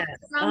thoughts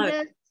from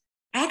this?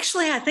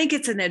 Actually, I think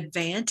it's an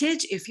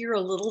advantage if you're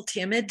a little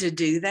timid to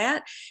do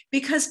that,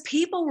 because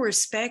people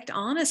respect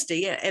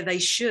honesty, and they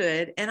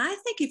should. And I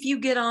think if you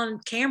get on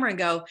camera and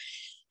go,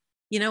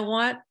 you know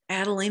what,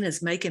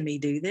 Adelina's making me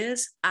do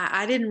this.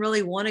 I didn't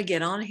really want to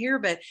get on here,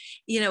 but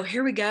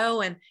here we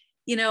go. And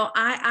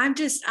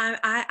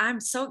I'm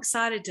so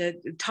excited to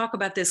talk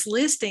about this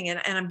listing, and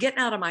I'm getting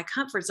out of my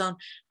comfort zone.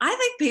 I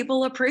think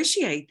people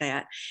appreciate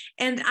that.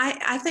 And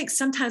I think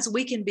sometimes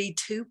we can be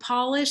too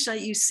polished.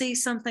 You see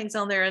some things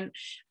on there and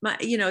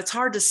it's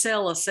hard to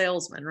sell a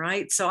salesman,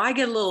 right? So I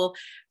get a little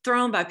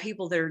thrown by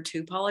people that are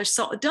too polished.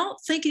 So don't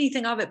think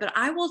anything of it, but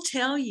I will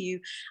tell you,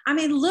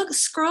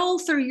 scroll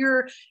through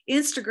your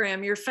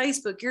Instagram, your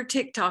Facebook, your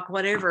TikTok,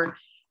 whatever.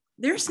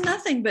 There's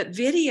nothing but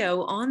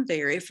video on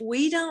there. If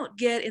we don't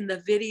get in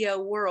the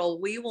video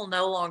world, we will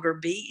no longer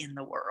be in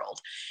the world.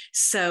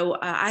 So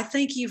I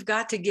think you've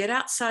got to get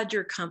outside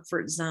your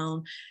comfort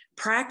zone,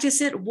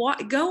 practice it.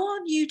 Go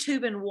on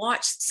YouTube and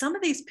watch some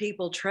of these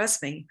people.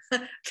 Trust me,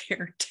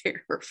 they're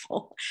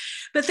terrible,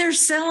 but they're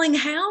selling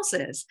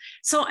houses.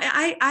 So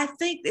I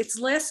think it's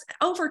less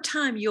over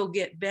time. You'll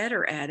get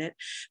better at it.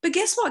 But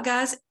guess what,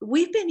 guys?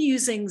 We've been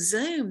using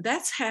Zoom.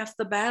 That's half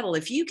the battle.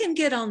 If you can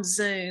get on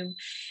Zoom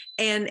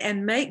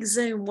and make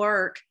Zoom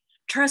work,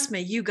 trust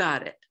me, you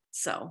got it.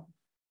 So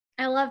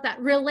I love that.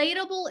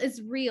 Relatable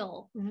is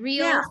real.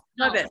 Yeah,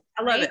 love it.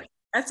 I love it.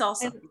 That's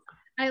awesome.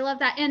 I love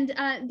that. And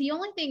the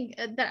only thing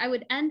that I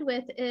would end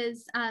with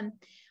is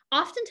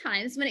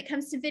oftentimes when it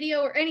comes to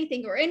video or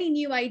anything or any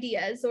new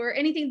ideas or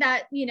anything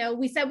that,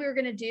 we said we were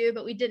going to do,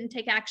 but we didn't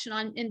take action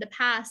on in the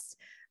past,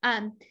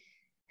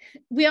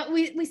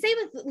 we say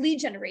with lead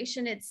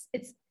generation, it's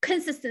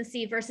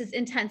consistency versus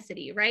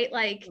intensity, right?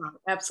 Like,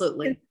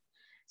 absolutely.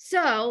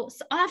 So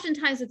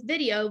oftentimes with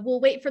video, we'll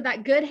wait for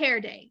that good hair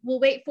day. We'll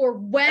wait for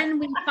when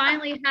we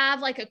finally have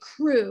like a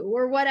crew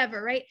or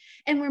whatever, right?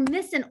 And we're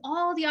missing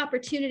all the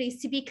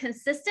opportunities to be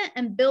consistent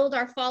and build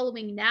our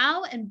following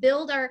now and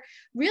build our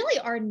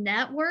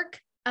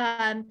network,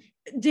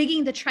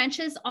 digging the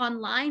trenches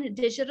online,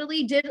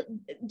 digitally,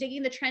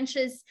 digging the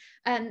trenches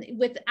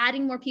with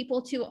adding more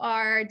people to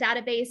our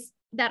database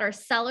that are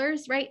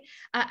sellers, right?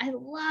 I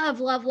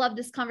love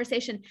this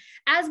conversation.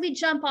 As we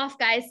jump off,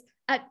 guys,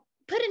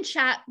 put in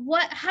chat,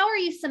 how are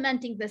you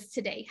cementing this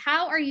today?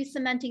 How are you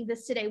cementing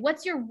this today?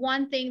 What's your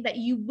one thing that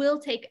you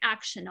will take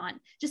action on?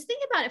 Just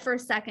think about it for a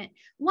second.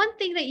 One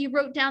thing that you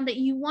wrote down that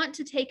you want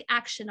to take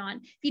action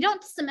on. If you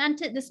don't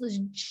cement it, this was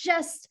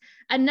just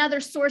another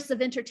source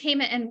of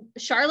entertainment, and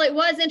Charlotte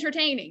was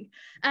entertaining,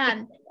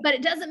 but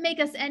it doesn't make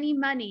us any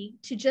money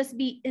to just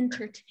be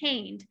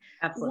entertained.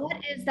 Absolutely.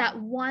 What is that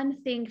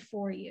one thing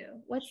for you?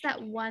 What's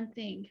that one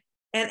thing?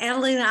 And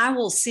Adelina, I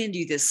will send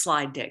you this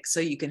slide deck so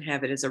you can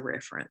have it as a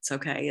reference.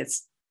 Okay.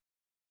 It's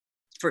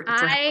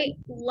I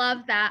love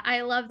that.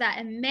 I love that.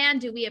 And man,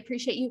 do we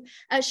appreciate you.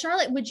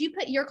 Charlotte, would you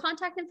put your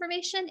contact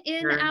information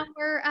in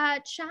our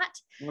chat?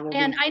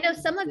 And I know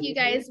some of you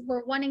guys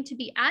were wanting to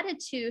be added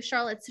to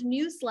Charlotte's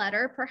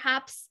newsletter.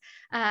 Perhaps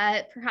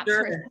her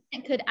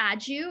assistant could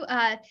add you.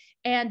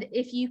 And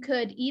if you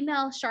could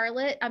email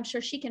Charlotte, I'm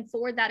sure she can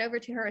forward that over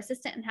to her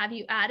assistant and have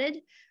you added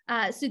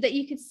so that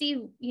you could see,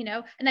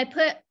 and I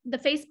put the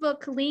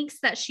Facebook links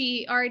that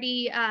she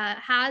already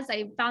has.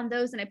 I found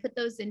those and I put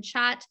those in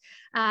chat.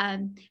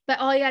 But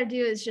all you got to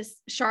do is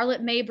just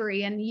Charlotte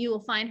Mabry and you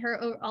will find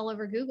her all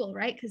over Google,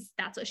 right? Because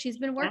that's what she's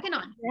been working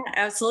on. Yeah,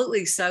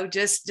 absolutely. So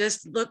just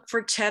look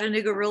for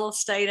Chattanooga real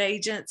estate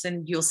agents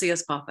and you'll see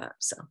us pop up.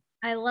 So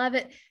I love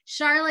it.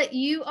 Charlotte,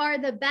 you are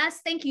the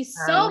best. Thank you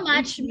so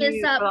much,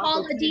 Miss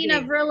Paula Dean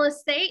of Real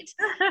Estate.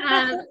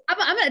 I'm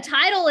going to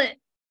title it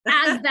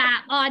as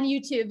that on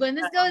YouTube. When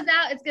this goes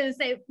out, it's going to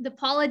say the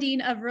Paula Dean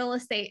of Real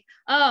Estate.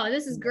 Oh,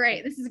 this is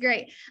great. This is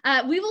great.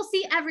 We will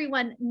see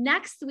everyone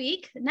next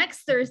week,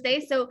 next Thursday.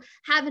 So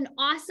have an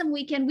awesome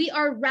weekend. We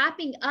are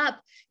wrapping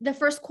up the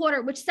first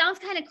quarter, which sounds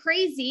kind of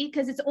crazy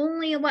because it's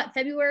only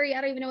February.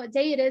 I don't even know what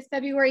day it is,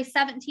 February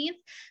 17th.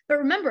 But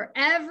remember,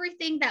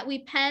 everything that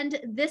we penned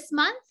this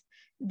month,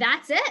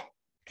 that's it.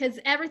 Because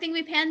everything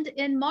we penned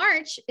in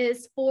March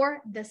is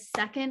for the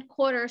second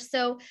quarter.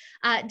 So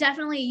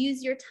definitely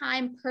use your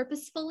time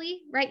purposefully,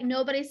 right?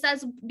 Nobody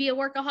says be a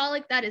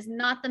workaholic. That is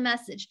not the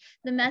message.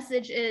 The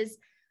message is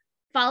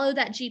follow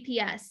that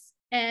GPS.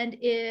 And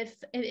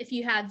if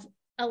you have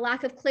a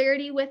lack of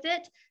clarity with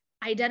it,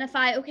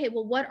 identify, okay,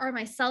 well, what are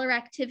my seller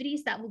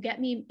activities that will get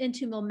me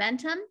into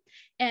momentum?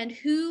 And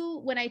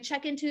when I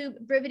check into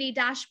Brivity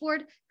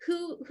dashboard,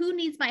 who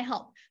needs my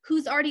help?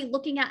 Who's already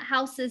looking at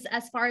houses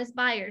as far as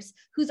buyers?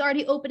 Who's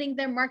already opening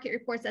their market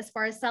reports as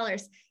far as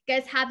sellers?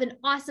 Guys, have an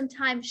awesome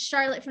time.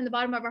 Charlotte, from the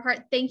bottom of our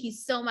heart, thank you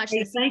so much.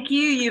 Hey, thank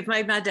you. You've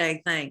made my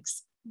day.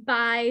 Thanks.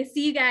 Bye.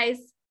 See you guys.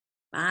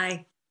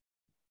 Bye.